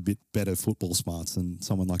he has a bit better football smarts than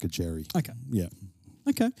someone like a Jerry. Okay. Yeah.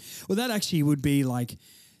 Okay. Well, that actually would be like,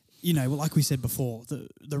 you know, like we said before, the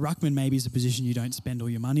ruckman maybe is a position you don't spend all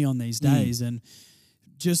your money on these days, and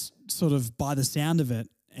just sort of by the sound of it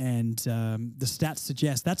and the stats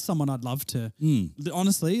suggest that's someone I'd love to.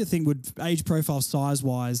 Honestly, I think would age profile size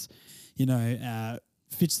wise, you know,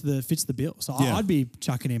 fits the bill. So I'd be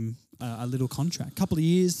chucking him a little contract, couple of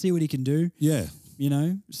years, see what he can do. Yeah. You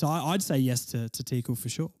know, so I'd say yes to Teakle for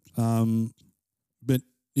sure. But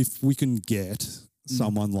if we can get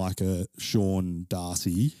someone like a Sean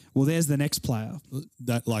Darcy, Well, there's the next player.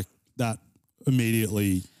 that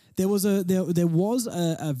immediately. There was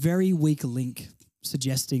a very weak link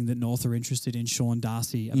suggesting that North are interested in Sean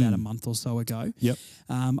Darcy about a month or so ago. Yep.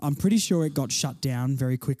 I'm pretty sure it got shut down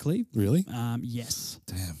very quickly. Really? Yes.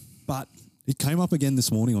 Damn. But It came up again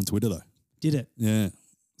this morning on Twitter though. did it? Yeah.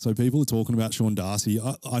 So people are talking about Sean Darcy.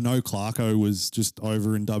 I know Clarko was just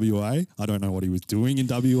over in WA. I don't know what he was doing in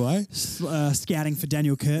WA. Scouting for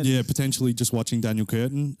Daniel Curtin. Yeah, potentially just watching Daniel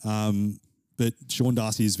Curtin. But Sean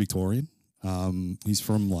Darcy is Victorian. He's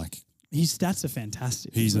from His stats are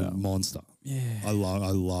fantastic. he's as a well. monster. Yeah. I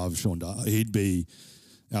love Sean Darcy. He'd be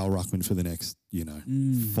our ruckman for the next,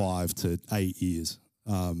 5 to 8 years.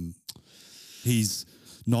 He's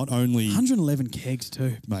not only 111 kegs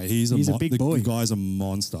too. mate, he's a big boy. The guy's a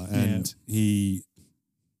monster, and he's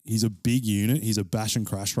a big unit. He's a bash and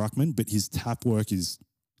crash ruckman, but his tap work is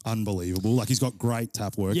unbelievable. Like he's got great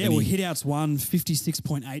tap work. Yeah, and well, hitouts won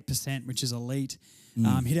 56.8%, which is elite.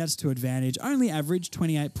 Hitouts to advantage, only average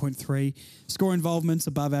 28.3. Score involvements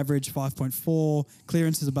above average 5.4.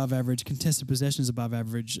 Clearances above average. Contested possessions above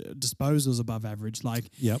average. Disposals above average.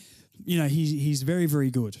 Yep. You know, he's very, very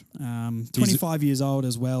good. 25 years old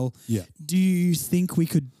as well. Yeah. Do you think we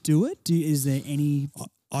could do it? Is there any...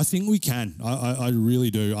 I think we can. I really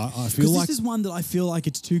do. I feel Because like this is one that I feel like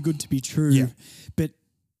it's too good to be true. Yeah. But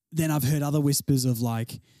then I've heard other whispers of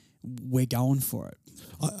we're going for it.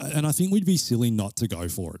 and I think we'd be silly not to go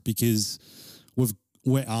for it because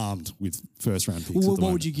we're armed with first round picks. What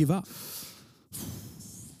would you give up?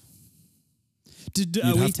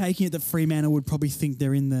 Are we taking it that Fremantle would probably think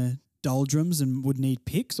they're in the doldrums and would need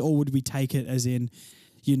picks, or would we take it as in,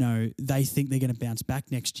 they think they're going to bounce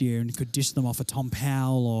back next year and could dish them off a Tom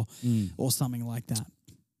Powell or something like that?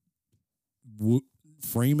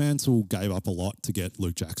 Fremantle gave up a lot to get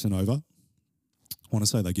Luke Jackson over. I want to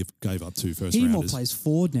say they gave up 2 first He more rounders. plays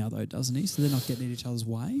forward now though, doesn't he? So they're not getting in each other's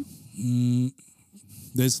way.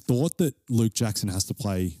 there's thought that Luke Jackson has to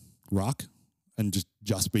play ruck and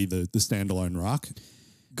just be the standalone ruck.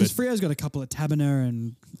 Because Freo's got a couple of Taberner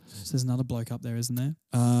and there's another bloke up there, isn't there?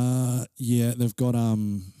 Yeah, they've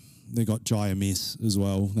got Jaya Miss as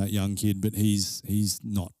well, that young kid, but he's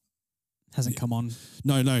not. Hasn't come on.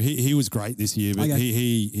 No, he was great this year, but Okay.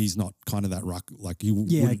 he's not kind of that ruck. Like he wouldn't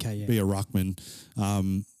be a ruckman.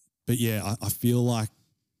 But yeah, I feel like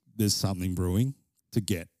there's something brewing to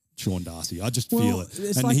get Sean Darcy. I just feel it.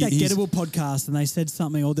 It's And like that he's- Gettable podcast, and they said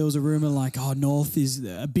something, or there was a rumor like, North is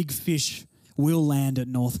a big fish will land at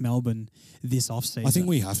North Melbourne this offseason. I think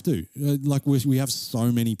we have to. Like we have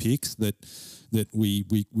so many picks that we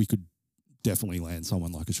could definitely land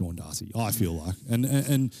someone like a Sean Darcy. I feel like,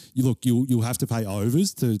 and you look, you'll have to pay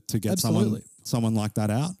overs to get Absolutely. someone like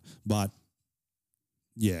that out. But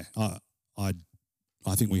yeah,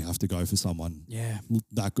 I think we have to go for someone. Yeah.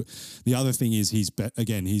 That good. The other thing is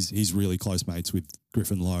he's really close mates with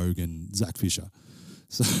Griffin Logue and Zach Fisher.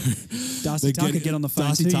 So Darcy Tucker get on the phone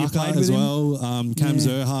Darcy too. You Tucker played as with him? well. Cam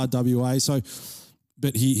Zerhard, WA. So,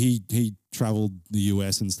 but he travelled the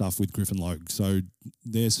US and stuff with Griffin Logue. So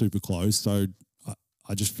they're super close. So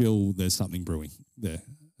I just feel there's something brewing there.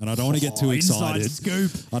 And I don't want to get too excited. Inside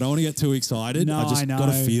scoop. I don't want to get too excited. No, I just I know. got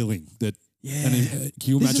a feeling that. Yeah. And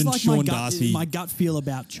can you This is imagine like Sean my gut, Darcy? my gut feel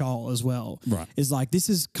about Chol as well. Right. Is like, this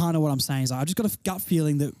is kind of what I'm saying. Is like, I just got a gut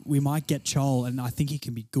feeling that we might get Chol and I think he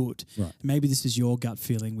can be good. Right. Maybe this is your gut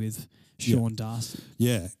feeling with Sean Darcy.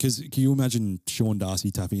 Yeah, because can you imagine Sean Darcy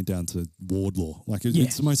tapping it down to Wardlaw? Like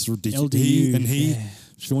it's the most ridiculous. LDU,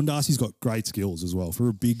 Sean Darcy's got great skills as well for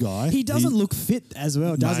a big guy. He doesn't look fit as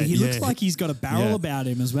well, does Mate, he? He looks yeah. like he's got a barrel about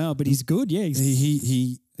him as well, but he's good. Yeah,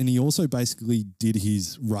 He also basically did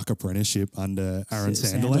his ruck apprenticeship under Aaron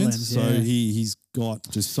Sandilands. Sandilands, So yeah. he's got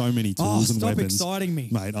just so many tools and stop weapons. exciting me.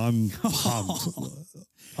 Mate, I'm pumped.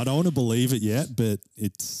 I don't want to believe it yet, but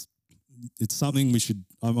it's something we should.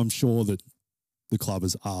 I'm sure that the club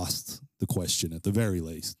has asked the question at the very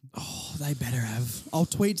least. Oh, they better have. I'll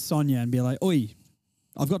tweet Sonia and be like, "Oi,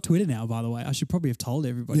 I've got Twitter now, by the way. I should probably have told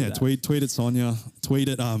everybody." Yeah, that. tweet at Sonia. Tweet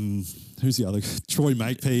at who's the other? Troy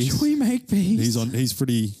Makepeace. Troy Makepeace. He's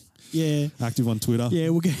pretty active on Twitter. Yeah,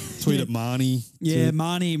 we'll get Tweet at Marnie. Yeah,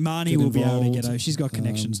 Marnie get will be able to involved. get her. She's got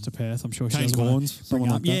connections to Perth. I'm sure she Kane doesn't wanna Corns, bring someone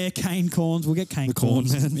up. like that. Yeah, Kane Corns. We'll get Kane The Corn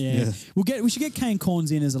Corns. Man, yeah. We should get Kane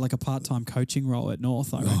Corns in as like a part-time coaching role at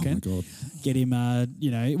North, I reckon. Oh my god. Get him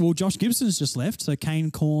well, Josh Gibson's just left, so Kane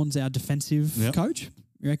Corns, our defensive coach.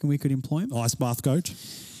 You reckon we could employ him? Ice bath coach.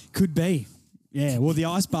 Could be. Yeah, well, the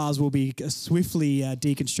ice bars will be swiftly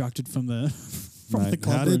deconstructed from the the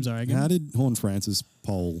club rooms, I reckon. How did Horn Francis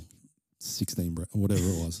poll 16, whatever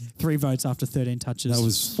it was? 3 votes after 13 touches. That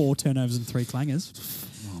was 4 turnovers and 3 clangers.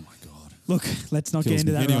 Oh my god. Look, let's not Kills get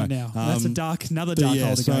into me. that Anyway, right now. That's another dark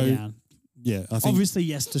hole to go so- down. Yeah, I think Obviously,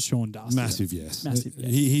 yes to Sean Darcy. massive yes. Massive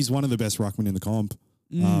yes. He's one of the best ruckmen in the comp.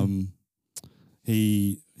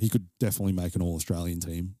 He could definitely make an all-Australian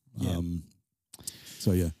team. Yeah.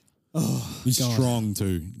 So yeah. Oh, He's God. strong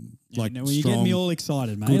too. Like You're getting strong, me all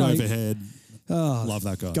excited, mate. good Like, overhead. Oh, Love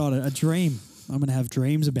that guy. God, a dream. I'm going to have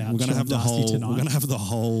dreams about We're gonna Sean have the Darcy whole. tonight. We're gonna have the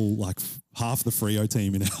whole like half the Freo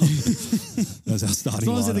team in our as our starting. As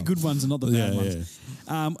long as they're the lineup. good ones and not the bad ones.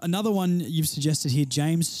 Another one you've suggested here,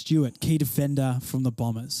 James Stewart, key defender from the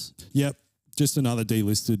Bombers. Yep, just another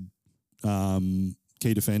delisted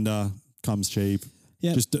key defender. Comes cheap.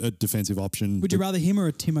 Yep. Just a defensive option. Would you rather him or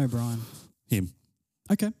a Tim O'Brien? Him?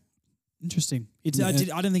 Okay. Interesting. Yeah.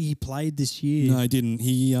 I don't think he played this year. No, he didn't.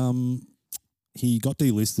 He got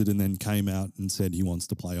delisted and then came out and said he wants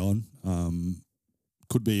to play on.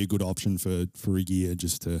 Could be a good option for a year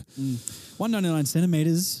just to 199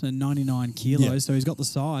 centimetres and 99 kilos, Yeah. so he's got the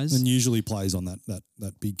size. and usually plays on that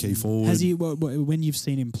big key forward. Has he? When you've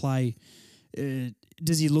seen him play,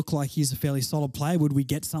 does he look like he's a fairly solid player? Would we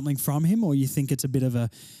get something from him, or you think it's a bit of a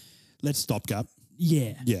Stopgap?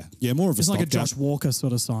 yeah? Yeah, more of a It's like stopgap. a Josh Walker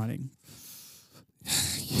sort of signing.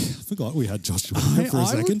 I forgot we had Josh Walker for a I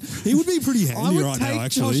second. He would be pretty I handy would right take now,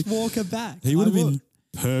 actually. Josh Walker back. He would have I been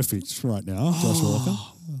perfect right now, Josh Walker.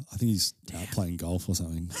 I think he's out playing golf or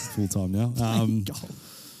something full time now. Golf.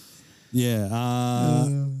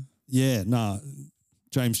 Yeah, nah.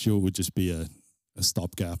 James Stewart would just be a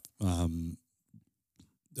stopgap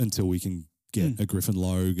until we can get a Griffin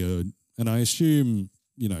Logue. And I assume,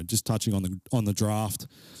 just touching on the draft,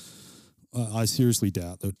 I seriously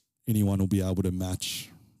doubt that anyone will be able to match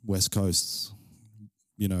West Coast's,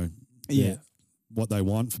 what they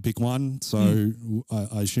want for pick one. So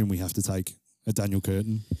I assume we have to take a Daniel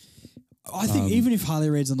Curtin. I think even if Harley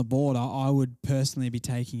Reid's on the board, I would personally be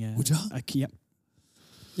taking a. Would ya? Yep.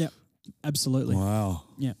 Absolutely. Wow.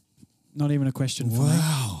 Yeah. Not even a question for me.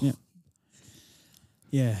 Wow. Yeah.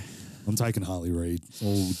 Yeah. I'm taking Harley Reid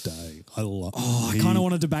all day. I love. Oh, I kind of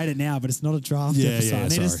want to debate it now, but it's not a draft episode. I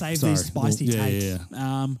need to save these spicy takes.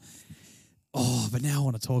 But now I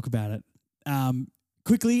want to talk about it.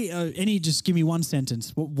 Quickly, just give me one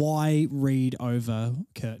sentence. Why Reid over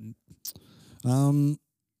Curtin?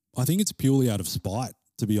 I think it's purely out of spite,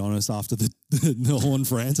 to be honest. After the Horn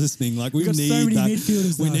Francis thing, like we got need so many that.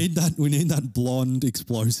 midfielders, We need that blonde,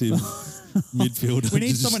 explosive midfielder. We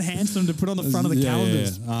need someone handsome to put on the front of the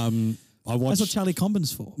calendars. I watched. That's what Charlie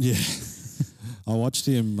Combin's for. Yeah, I watched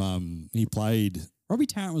him. He played. Robbie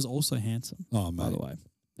Tarrant was also handsome. Oh, mate. By the way.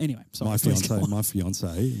 Anyway, sorry. My fiance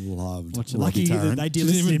loved Robbie lucky Tarrant. that they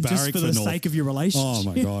delisted him just for the sake of your relationship. Oh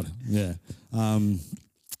my god, yeah.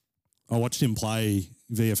 I watched him play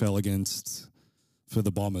VFL for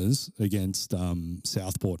the Bombers against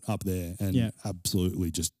Southport up there, and absolutely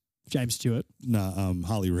just James Stewart.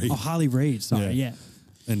 Harley Reid. Oh, Harley Reid. Sorry, yeah.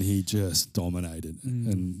 And he just dominated,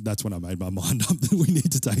 and that's when I made my mind up that we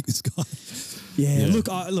need to take this guy. Yeah, look.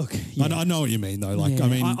 I know what you mean, though. Like, I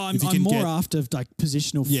mean, I'm more after like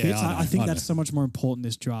positional fits. I think that's so much more important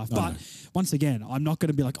this draft. But once again, I'm not going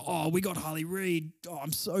to be like, oh, we got Harley Reid. Oh,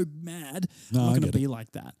 I'm so mad. I'm not going to be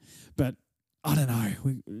like that. But I don't know.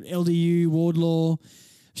 LDU, Wardlaw,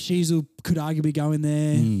 Sheasel could arguably go in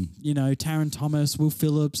there. You know, Taron Thomas, Will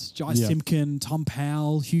Phillips, Jai Simpkin, Tom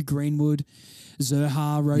Powell, Hugh Greenwood.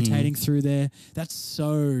 Zerha rotating through there. That's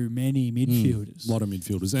so many midfielders. A lot of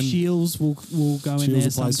midfielders. And Shields will go in there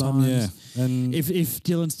sometimes. And if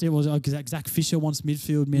Dylan Steele was Zach Fisher wants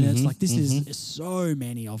midfield minutes, like this is so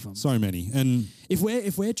many of them. So many. And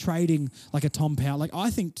if we're trading like a Tom Powell, like I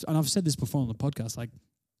think, and I've said this before on the podcast, like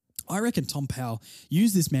I reckon Tom Powell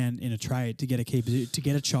used this man in a trade to get a keeper, to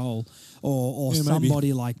get a Chol or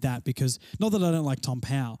somebody like that, because not that I don't like Tom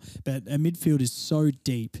Powell, but a midfield is so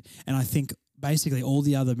deep, and I think basically all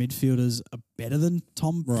the other midfielders are better than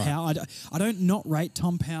Tom Powell. I don't not rate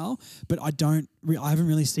Tom Powell, but I haven't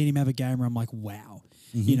really seen him have a game where I'm like, wow.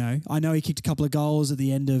 You know, I know he kicked a couple of goals at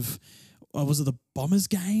the end of, was it the Bombers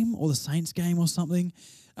game or the Saints game or something?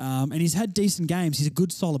 And he's had decent games. He's a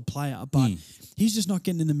good, solid player, but he's just not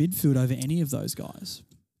getting in the midfield over any of those guys.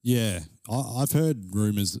 Yeah, I've heard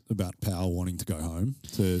rumours about Powell wanting to go home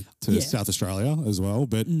to South Australia as well,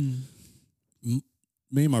 but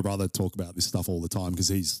me and my brother talk about this stuff all the time because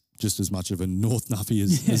he's just as much of a North Nuffy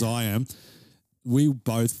as I am. We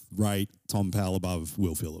both rate Tom Powell above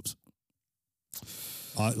Will Phillips.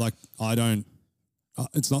 I don't.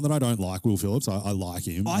 It's not that I don't like Will Phillips. I like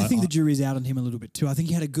him. I think the jury's out on him a little bit too. I think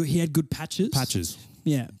he had good patches.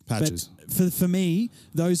 Yeah. Patches. But for me,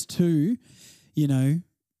 those two, you know,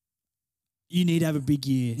 you need to have a big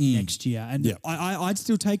year next year. And I'd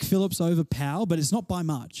still take Phillips over Powell, but it's not by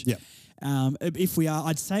much. Yeah.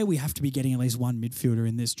 I'd say we have to be getting at least one midfielder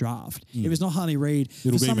in this draft. If it's not Harley Reid,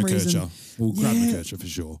 it'll be McKercher. We'll grab McKercher for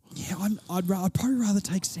sure. Yeah, I'd probably rather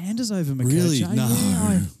take Sanders over McKercher.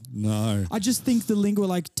 Really? No. I just think the lingua,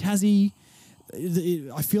 like Tassie,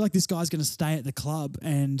 I feel like this guy's going to stay at the club,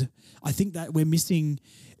 and I think that we're missing.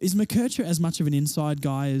 Is McKercher as much of an inside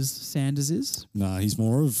guy as Sanders is? No, he's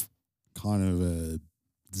more of kind of a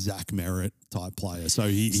Zach Merritt type player. So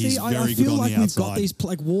he's very good on the outside. I feel like we've got these,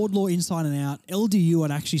 like Wardlaw inside and out. LDU,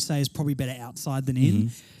 I'd actually say, is probably better outside than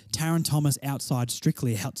in. Taron Thomas outside,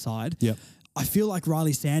 strictly outside. Yep. I feel like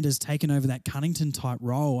Riley Sanders taken over that Cunnington type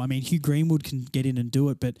role. I mean, Hugh Greenwood can get in and do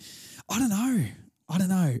it, but I don't know.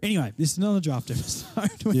 Anyway, this is another draft episode.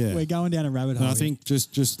 We're going down a rabbit hole. And I think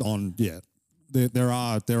just on, there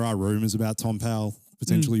are rumours about Tom Powell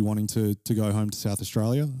potentially wanting to go home to South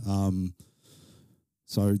Australia.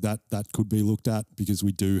 So that could be looked at because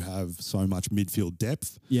we do have so much midfield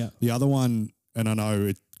depth. Yeah. The other one, and I know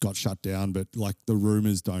it got shut down, but like the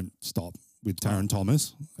rumours don't stop with Taron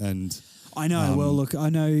Thomas. And I know. Well, look, I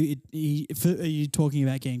know. Are you talking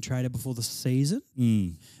about getting traded before the season?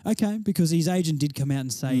 Okay, because his agent did come out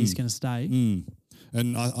and say he's going to stay.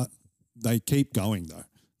 And they keep going though.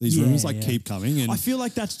 These rumours keep coming. And I feel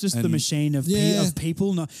like that's just the machine of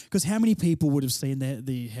people. Because how many people would have seen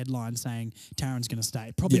the headline saying Taron's going to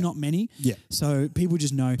stay? Probably not many. Yeah. So people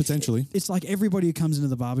just know. Potentially. It's like everybody who comes into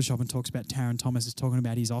the barbershop and talks about Taron Thomas is talking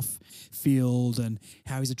about his off-field and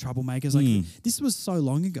how he's a troublemaker. It's like, this was so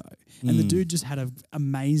long ago. And the dude just had an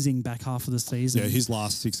amazing back half of the season. Yeah, his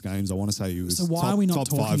last 6 games, I want to say he was are we not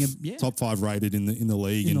talking top 5 rated in the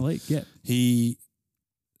league. In the league, yeah.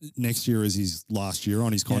 Next year is his last year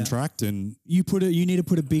on his contract, and you need to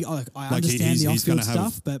put a big. I understand the off-field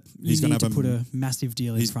stuff, but you need to put a massive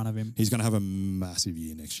deal in front of him. He's going to have a massive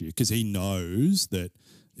year next year because he knows that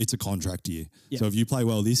it's a contract year. Yeah. So if you play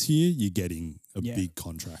well this year, you're getting a big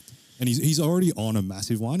contract, and he's already on a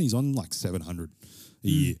massive one. He's on like 700 a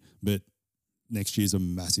year, but next year's a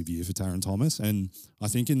massive year for Taron Thomas. And I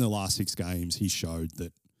think in the last 6 games, he showed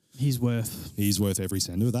that he's worth every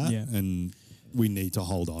cent of that. Yeah. And we need to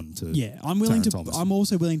hold on to I'm willing Taron to. Thomas. I'm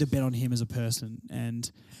also willing to bet on him as a person, and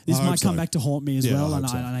this I might hope come so. back to haunt me as Yeah, well. I And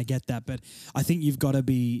hope so. I get that, but I think you've got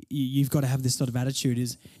to have this sort of attitude.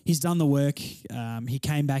 Is he's done the work? He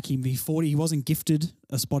came back. He wasn't gifted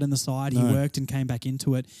a spot in the side. He No. worked and came back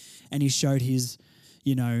into it, and he showed his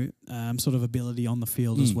sort of ability on the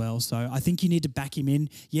field as well. So I think you need to back him in.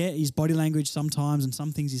 Yeah, his body language sometimes and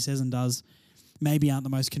some things he says and does maybe aren't the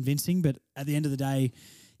most convincing, but at the end of the day,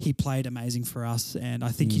 he played amazing for us, and I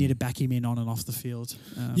think you need to back him in on and off the field.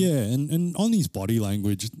 and on his body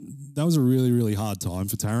language, that was a really, really hard time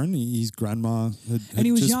for Taron. His grandma had And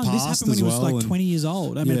he was just young. This passed happened when as he was well, like and 20 years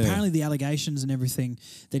old. I mean, Yeah. apparently the allegations and everything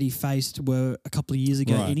that he faced were a couple of years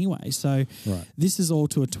ago Right. anyway. So Right. this is all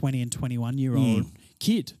to a 20 and 21-year-old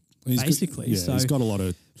kid, He's basically. Got, So, he's got a lot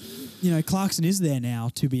of Clarkson is there now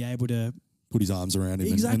to be able to put his arms around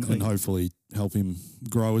him Exactly. and hopefully help him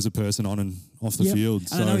grow as a person on and off the Yep. field.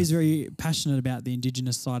 And I know he's very passionate about the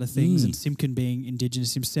Indigenous side of things and Simpkin being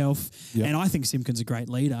Indigenous himself. Yep. And I think Simpkin's a great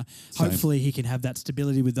leader. Same. Hopefully he can have that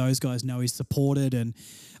stability with those guys, know he's supported. And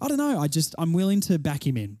I don't know, I'm willing to back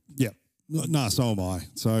him in. Yeah. No, so am I.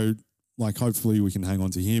 So, like, hopefully we can hang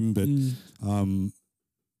on to him, but and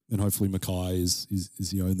hopefully Mackay is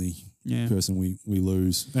the only Yeah. person we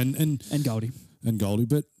lose. And Goldie. Goldie.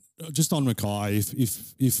 But just on Mackay,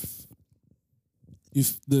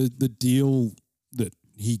 if the deal that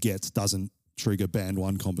he gets doesn't trigger band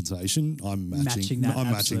 1 compensation, I'm matching that.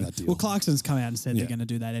 I'm matching that deal. Well, Clarkson's come out and said they're going to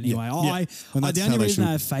do that anyway. Yeah. And that's The how only they reason should.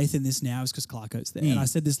 I have faith in this now is because Clarko's there. And I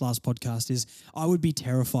said this last podcast is I would be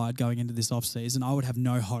terrified going into this off season. I would have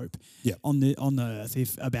no hope Yeah. on the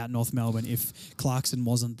earth about North Melbourne if Clarkson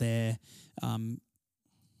wasn't there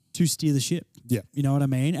to steer the ship. Yeah. You know what I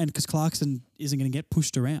mean? And because Clarkson isn't going to get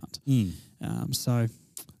pushed around. So,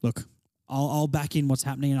 look, I'll back in what's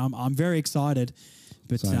happening, and I'm very excited.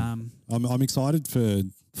 But Same. I'm excited for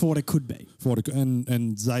what it could be.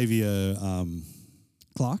 and Xavier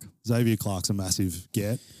Clark. Clark's a massive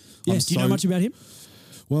get. Yes. Do you know much about him?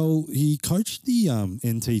 Well, he coached the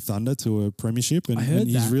NT Thunder to a premiership, and, I heard and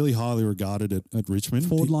he's that. really highly regarded at Richmond.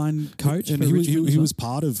 Forward line coach. and for he Richmond was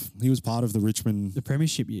part of the Richmond. the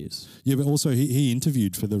premiership years. Yeah, but also he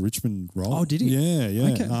interviewed for the Richmond role. Oh, did he?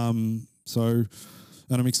 Yeah. Okay. So,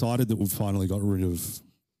 and I'm excited that we've finally got rid of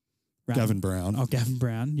Gavin Brown. Oh, Gavin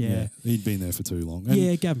Brown. Yeah. He'd been there for too long.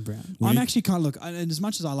 And Gavin Brown. we I'm need- actually kind of and as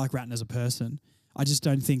much as I like Ratton as a person, I just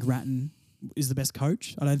don't think Ratton is the best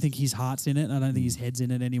coach. I don't think his heart's in it. I don't think his head's in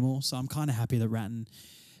it anymore. So I'm kind of happy that Ratton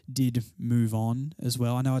did move on as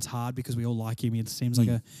well. I know it's hard because we all like him. It seems like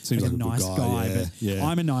a good nice guy. yeah, But yeah.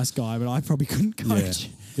 I'm a nice guy, but I probably couldn't coach.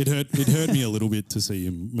 It hurt me a little bit to see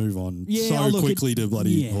him move on Yeah, so look, quickly to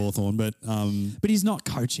bloody yeah. Hawthorn. But But he's not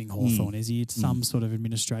coaching Hawthorn, is he? It's some sort of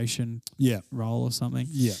administration yeah. role or something.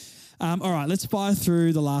 Yeah. All right, let's fire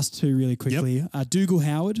through the last two really quickly. Dougal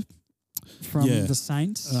Howard from Yeah. the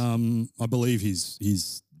Saints. I believe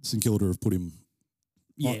his St Kilda have put him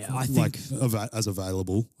I think as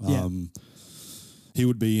available. Yeah. He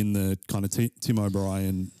would be in the kind of Tim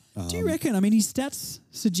O'Brien. Do you reckon? I mean, his stats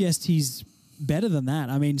suggest he's better than that.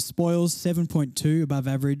 I mean, spoils 7.2 above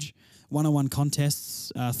average, 101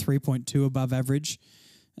 contests 3.2 above average.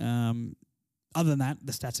 Other than that,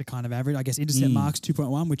 the stats are kind of average. I guess intercept marks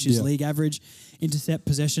 2.1, which is league average. Intercept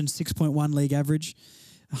possession 6.1 league average.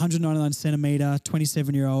 199 centimeter,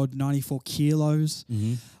 27-year-old, 94 kilos.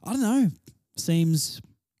 I don't know. Seems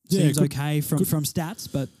okay from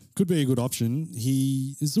stats, but Could be a good option.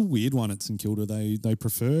 He is a weird one at St Kilda. They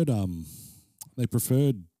preferred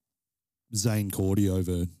Zane Cordy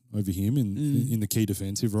over him in the key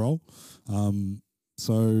defensive role.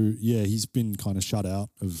 So yeah, he's been kind of shut out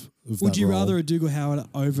of would that you role. rather a Dougal Howard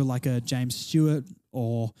over like a James Stewart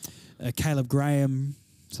or a Caleb Graham,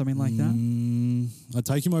 something like that? I'd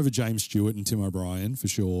take him over James Stewart and Tim O'Brien for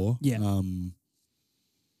sure. Yeah.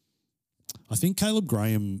 I think Caleb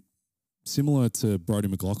Graham, similar to Brodie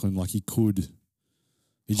McLaughlin, like he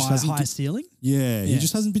just hasn't Higher ceiling? he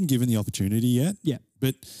just hasn't been given the opportunity yet. Yeah.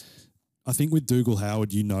 But I think with Dougal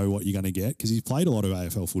Howard, you know what you're going to get because he's played a lot of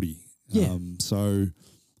AFL footy. Yeah. So,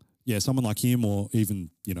 yeah, someone like him or even,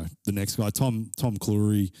 the next guy, Tom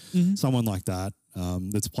Cleary, someone like that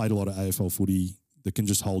that's played a lot of AFL footy that can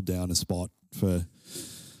just hold down a spot for,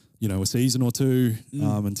 a season or two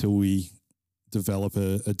until we develop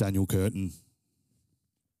a Daniel Curtin.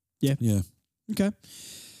 Yeah. Yeah. Okay.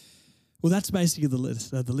 Well, that's basically the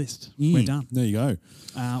list. We're done. There you go.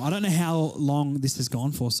 I don't know how long this has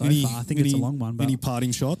gone for so far. I think it's a long one. But Any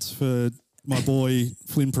parting shots for my boy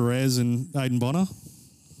Flynn Perez and Aiden Bonner?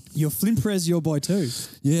 your Flynn Perez, your boy too.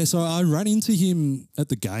 Yeah, so I ran into him at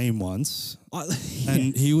the game once,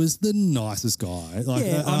 and he was the nicest guy. Like,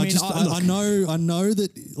 Yeah, I know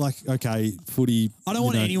that. Like, okay, footy. I don't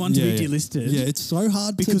want anyone to be delisted. Yeah, it's so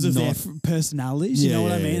hard because to of not, their personalities. You know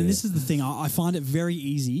what I mean? yeah, And this is the thing. I find it very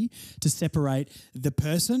easy to separate the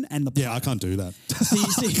person and the player. Yeah, I can't do that.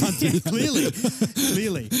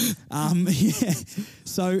 Clearly. Yeah.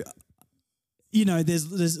 So, you know,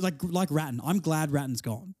 there's like Ratton. I'm glad Ratton's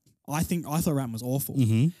gone. I thought Ratton was awful.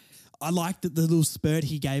 Mm-hmm. I liked the little spurt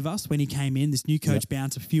he gave us when he came in. This new coach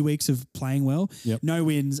bounce, a few weeks of playing well, no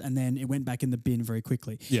wins, and then it went back in the bin very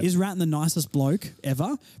quickly. Yep. Is Ratton the nicest bloke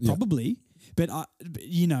ever? Probably. But,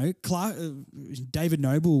 you know, David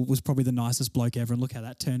Noble was probably the nicest bloke ever, and look how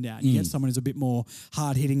that turned out. You get someone who's a bit more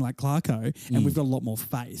hard-hitting like Clarko, and we've got a lot more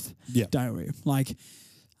faith, don't we? Like,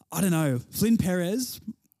 I don't know. Flynn Perez...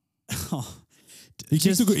 He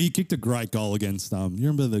kicked a great goal against. You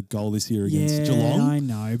remember the goal this year against Geelong? Yeah, I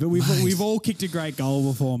know, but we've all kicked a great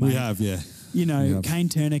goal before, mate. We have, yeah. You know, Kane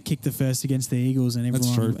Turner kicked the first against the Eagles, and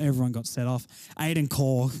everyone got set off. Aiden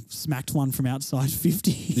Core smacked one from outside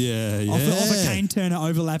 50. Yeah, yeah. Off a Kane Turner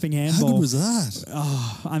overlapping handball. How good was that?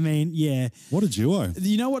 Oh, I mean, yeah. What a duo.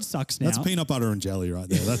 You know what sucks now? That's peanut butter and jelly right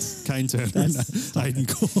there. That's Kane Turner and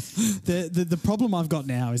Aiden Core. The problem I've got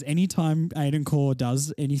now is anytime Aiden Core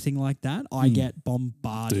does anything like that, I get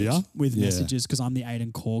bombarded with messages because I'm the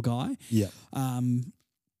Aiden Core guy. Yeah.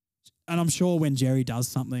 And I'm sure when Jerry does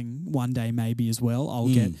something one day maybe as well, I'll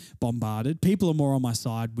get bombarded. People are more on my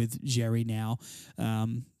side with Jerry now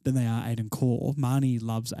than they are Aiden Core. Marnie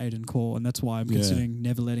loves Aiden Core, and that's why I'm considering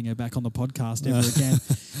never letting her back on the podcast ever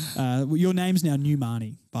again. Your name's now New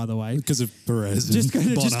Marnie, by the way. Because of Perez Just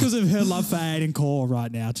because of her love for Aiden Core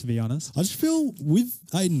right now, to be honest. I just feel with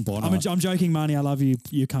Aiden Bonner... I'm joking, Marnie. I love you.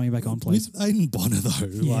 You're coming back on, please. With Aiden Bonner,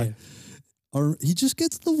 though, he just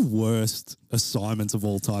gets the worst assignments of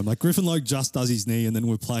all time. Like Griffin Logue just does his knee, and then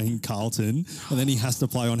we're playing Carlton, and then he has to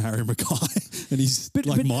play on Harry Mackay, and he's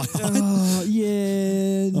my height.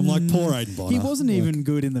 Yeah. I'm like, poor Aiden Bonner. He wasn't even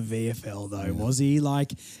good in the VFL though, was he?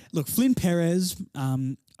 Like, look, Flynn Perez,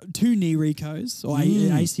 2 knee recos or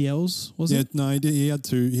ACLs, was it? No, he had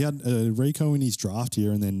 2. He had a reco in his draft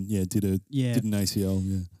year, and then did an ACL.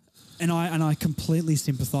 Yeah. And I completely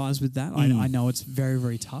sympathise with that. I know it's very,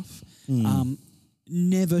 very tough.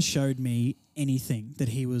 Never showed me anything that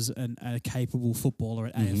he was a capable footballer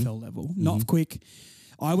at AFL level. Not quick.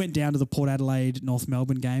 I went down to the Port Adelaide North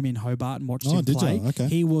Melbourne game in Hobart and watched him play. Did you? Okay.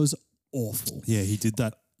 He was awful. Yeah, he did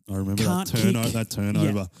that. I remember that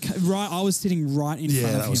turnover. Yeah. Right, I was sitting right in front of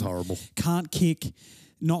him. Yeah, that was horrible. Can't kick,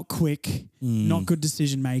 not quick, not good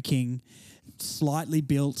decision making, slightly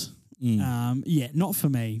built. Not for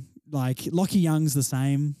me. Like, Lockie Young's the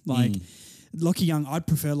same. Like, Lockie Young, I'd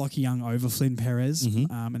prefer Lockie Young over Flynn Perez,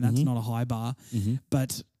 and that's not a high bar.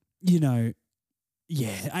 But, you know,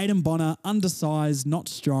 Aiden Bonner, undersized, not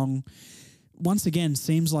strong. Once again,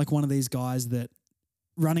 seems like one of these guys that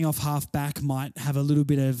running off half back might have a little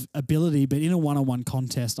bit of ability, but in a one-on-one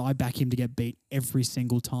contest, I back him to get beat every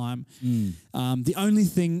single time. The only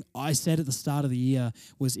thing I said at the start of the year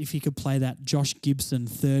was if he could play that Josh Gibson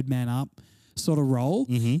third man up sort of role,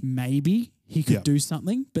 maybe he could do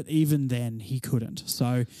something, but even then he couldn't.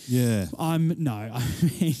 So I'm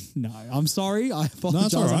sorry. I apologize. No,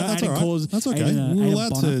 that's all right. That's all right. That's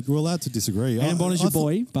okay. We're allowed to disagree. Aiden Bonner's your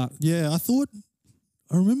boy, but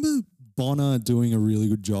I remember Bonner doing a really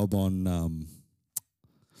good job on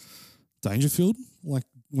Dangerfield. Like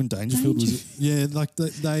when Dangerfield was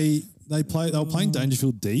they were playing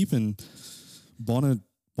Dangerfield deep, and Bonner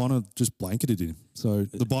just blanketed him. So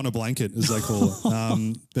the Bonner blanket, as they call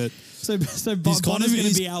it. But so Bonner's going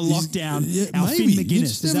to be our lockdown, our Finn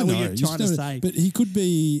McGuinness. Is that what you're trying to say? But he could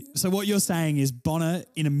be. So what you're saying is Bonner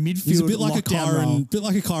in a midfield He's a bit like lockdown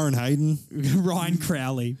a Kyron Hayden. Ryan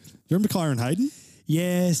Crowley. You remember Kyron Hayden?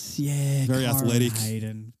 Yes, yeah. Very Kyron athletic.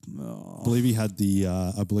 Hayden. I believe he had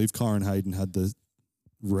I believe Kyron Hayden had the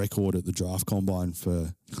record at the draft combine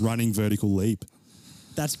for running vertical leap.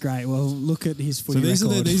 That's great. Well, look at his footy record. So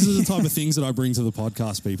these are the type of things that I bring to the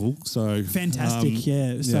podcast, people. So fantastic,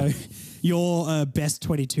 So your best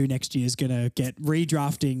 22 next year is going to get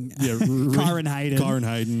redrafting Kyron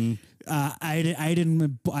Hayden.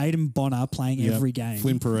 Aiden Bonner playing every game.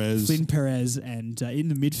 Flynn Perez, and in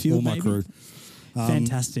the midfield, all my crew.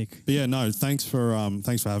 Fantastic. But yeah, no, thanks for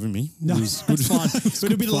having me. No, It was good. that's fine. But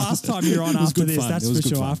it'll be the last time you're on after this. fun. That's It was for good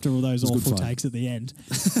sure. fun. After all those It was good awful fun. takes at the end.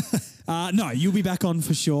 No, you'll be back on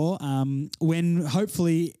for sure. When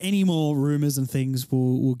hopefully any more rumors and things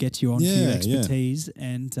will get you on for your Yeah, yeah. expertise.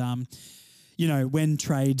 And, when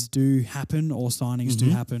trades do happen or signings do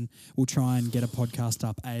happen, we'll try and get a podcast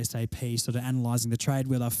up ASAP, sort of analysing the trade,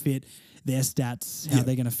 where they fit, their stats, how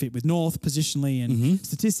they're going to fit with North positionally and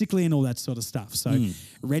statistically and all that sort of stuff. So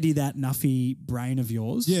ready that Nuffy brain of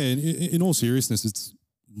yours. Yeah, in all seriousness,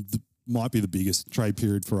 might be the biggest trade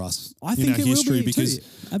period for us I in think our it will history be because too.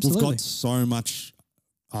 Absolutely. we've got so much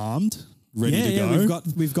armed, ready to go.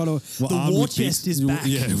 We've got the armed war with chest picks. is back.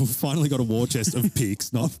 Yeah, we've finally got a war chest of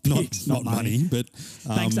picks, not money, but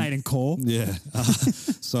Thanks, Aiden Core. yeah.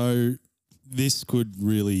 So this could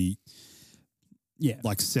really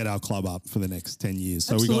set our club up for the next 10 years.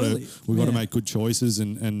 So Absolutely. we got to Yeah. make good choices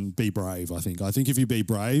and be brave. I think if you be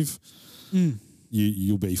brave,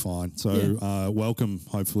 you'll be fine. So welcome,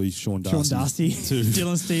 hopefully, Sean Darcy to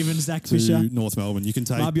Dylan Stevens, Zach Fisher, North Melbourne. You can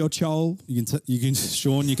take Mabio Chol.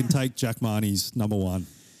 Sean. You can take Jack Marnie's number one,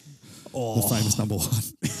 the famous number one.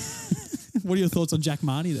 What are your thoughts on Jack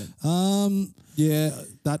Marnie then? Yeah,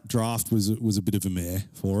 that draft was a bit of a mare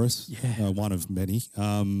for us. Yeah. One of many.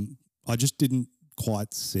 I just didn't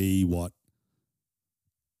quite see what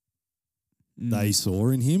they saw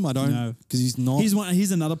in him. I don't because he's not.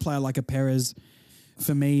 He's another player like a Perez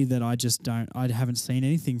for me that I haven't seen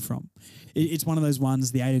anything from. It's one of those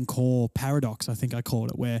ones, the Aiden Core paradox, I think I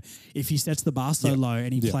called it, where if he sets the bar so low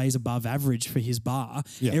and he plays above average for his bar,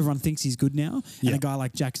 everyone thinks he's good now. And a guy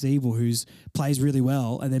like Jack Zeeble, who's plays really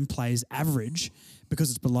well and then plays average because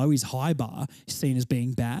it's below his high bar, is seen as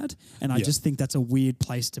being bad. And I just think that's a weird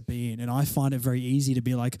place to be in. And I find it very easy to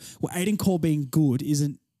be like, well, Aiden Core being good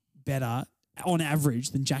isn't better on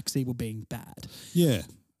average than Jack Zeeble being bad. Yeah,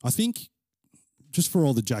 I think just for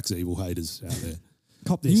all the Jack Zeeble haters out there,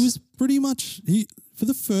 Cop this. he was pretty much for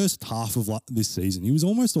the first half of this season. He was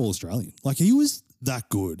almost all Australian. Like he was that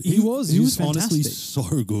good. He was honestly fantastic.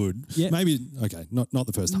 so good. Yeah. Maybe not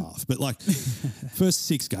the first half, but like first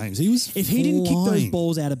 6 games, he was. If he didn't kick those flying.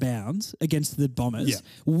 balls out of bounds against the Bombers,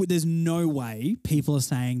 there's no way people are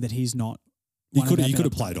saying that he's not. He could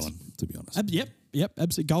have played on, to be honest. Yep,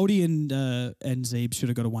 absolutely. Goldie and Zeeb should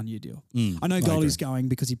have got a 1-year deal. I know Goldie's going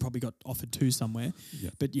because he probably got offered 2 somewhere.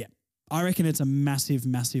 But I reckon it's a massive,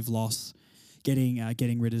 massive loss getting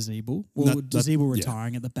rid of Zeeble. Well, Zeeble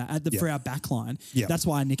retiring at the for our back line. That's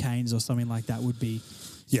why Nick Haynes or something like that would be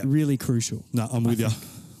really crucial. No, I'm with you.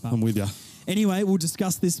 I'm with you. Anyway, we'll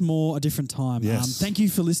discuss this more a different time. Yes. Thank you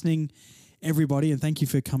for listening, everybody, and thank you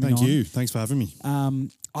for coming on. Thank you. Thanks for having me.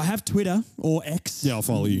 I have Twitter or X. Yeah, I'll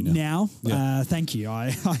follow you now. Thank you.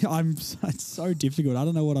 It's so difficult. I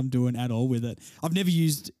don't know what I'm doing at all with it. I've never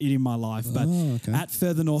used it in my life, but at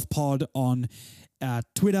Further North Pod on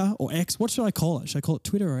Twitter or X. What should I call it? Should I call it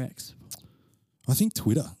Twitter or X? I think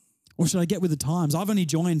Twitter. Or should I get with the times? I've only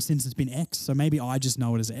joined since it's been X, so maybe I just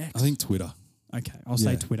know it as X. I think Twitter. Okay, I'll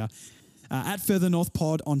say Twitter. At Further North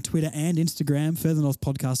Pod on Twitter and Instagram, Further North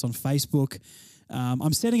Podcast on Facebook.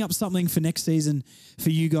 I'm setting up something for next season for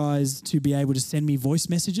you guys to be able to send me voice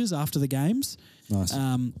messages after the games. Nice. So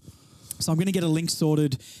I'm going to get a link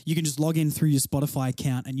sorted. You can just log in through your Spotify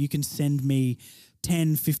account and you can send me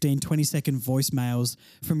 10, 15, 20-second voicemails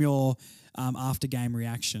from your after-game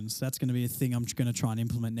reactions. That's going to be a thing I'm going to try and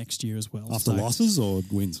implement next year as well. After losses or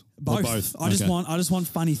wins? Both. Or both. I just want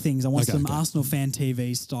funny things. I want some okay. Arsenal fan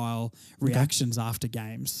TV style reactions after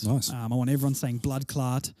games. Nice. I want everyone saying blood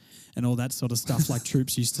clot and all that sort of stuff like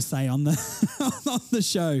Troops used to say on the on the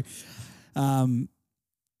show.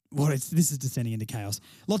 This is descending into chaos.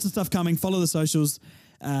 Lots of stuff coming. Follow the socials.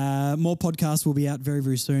 More podcasts will be out very,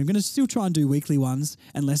 very soon. I'm going to still try and do weekly ones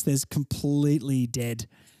unless there's completely dead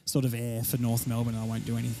sort of air for North Melbourne. I won't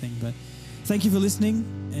do anything. But thank you for listening,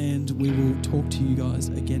 and we will talk to you guys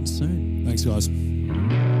again soon. Thanks, guys.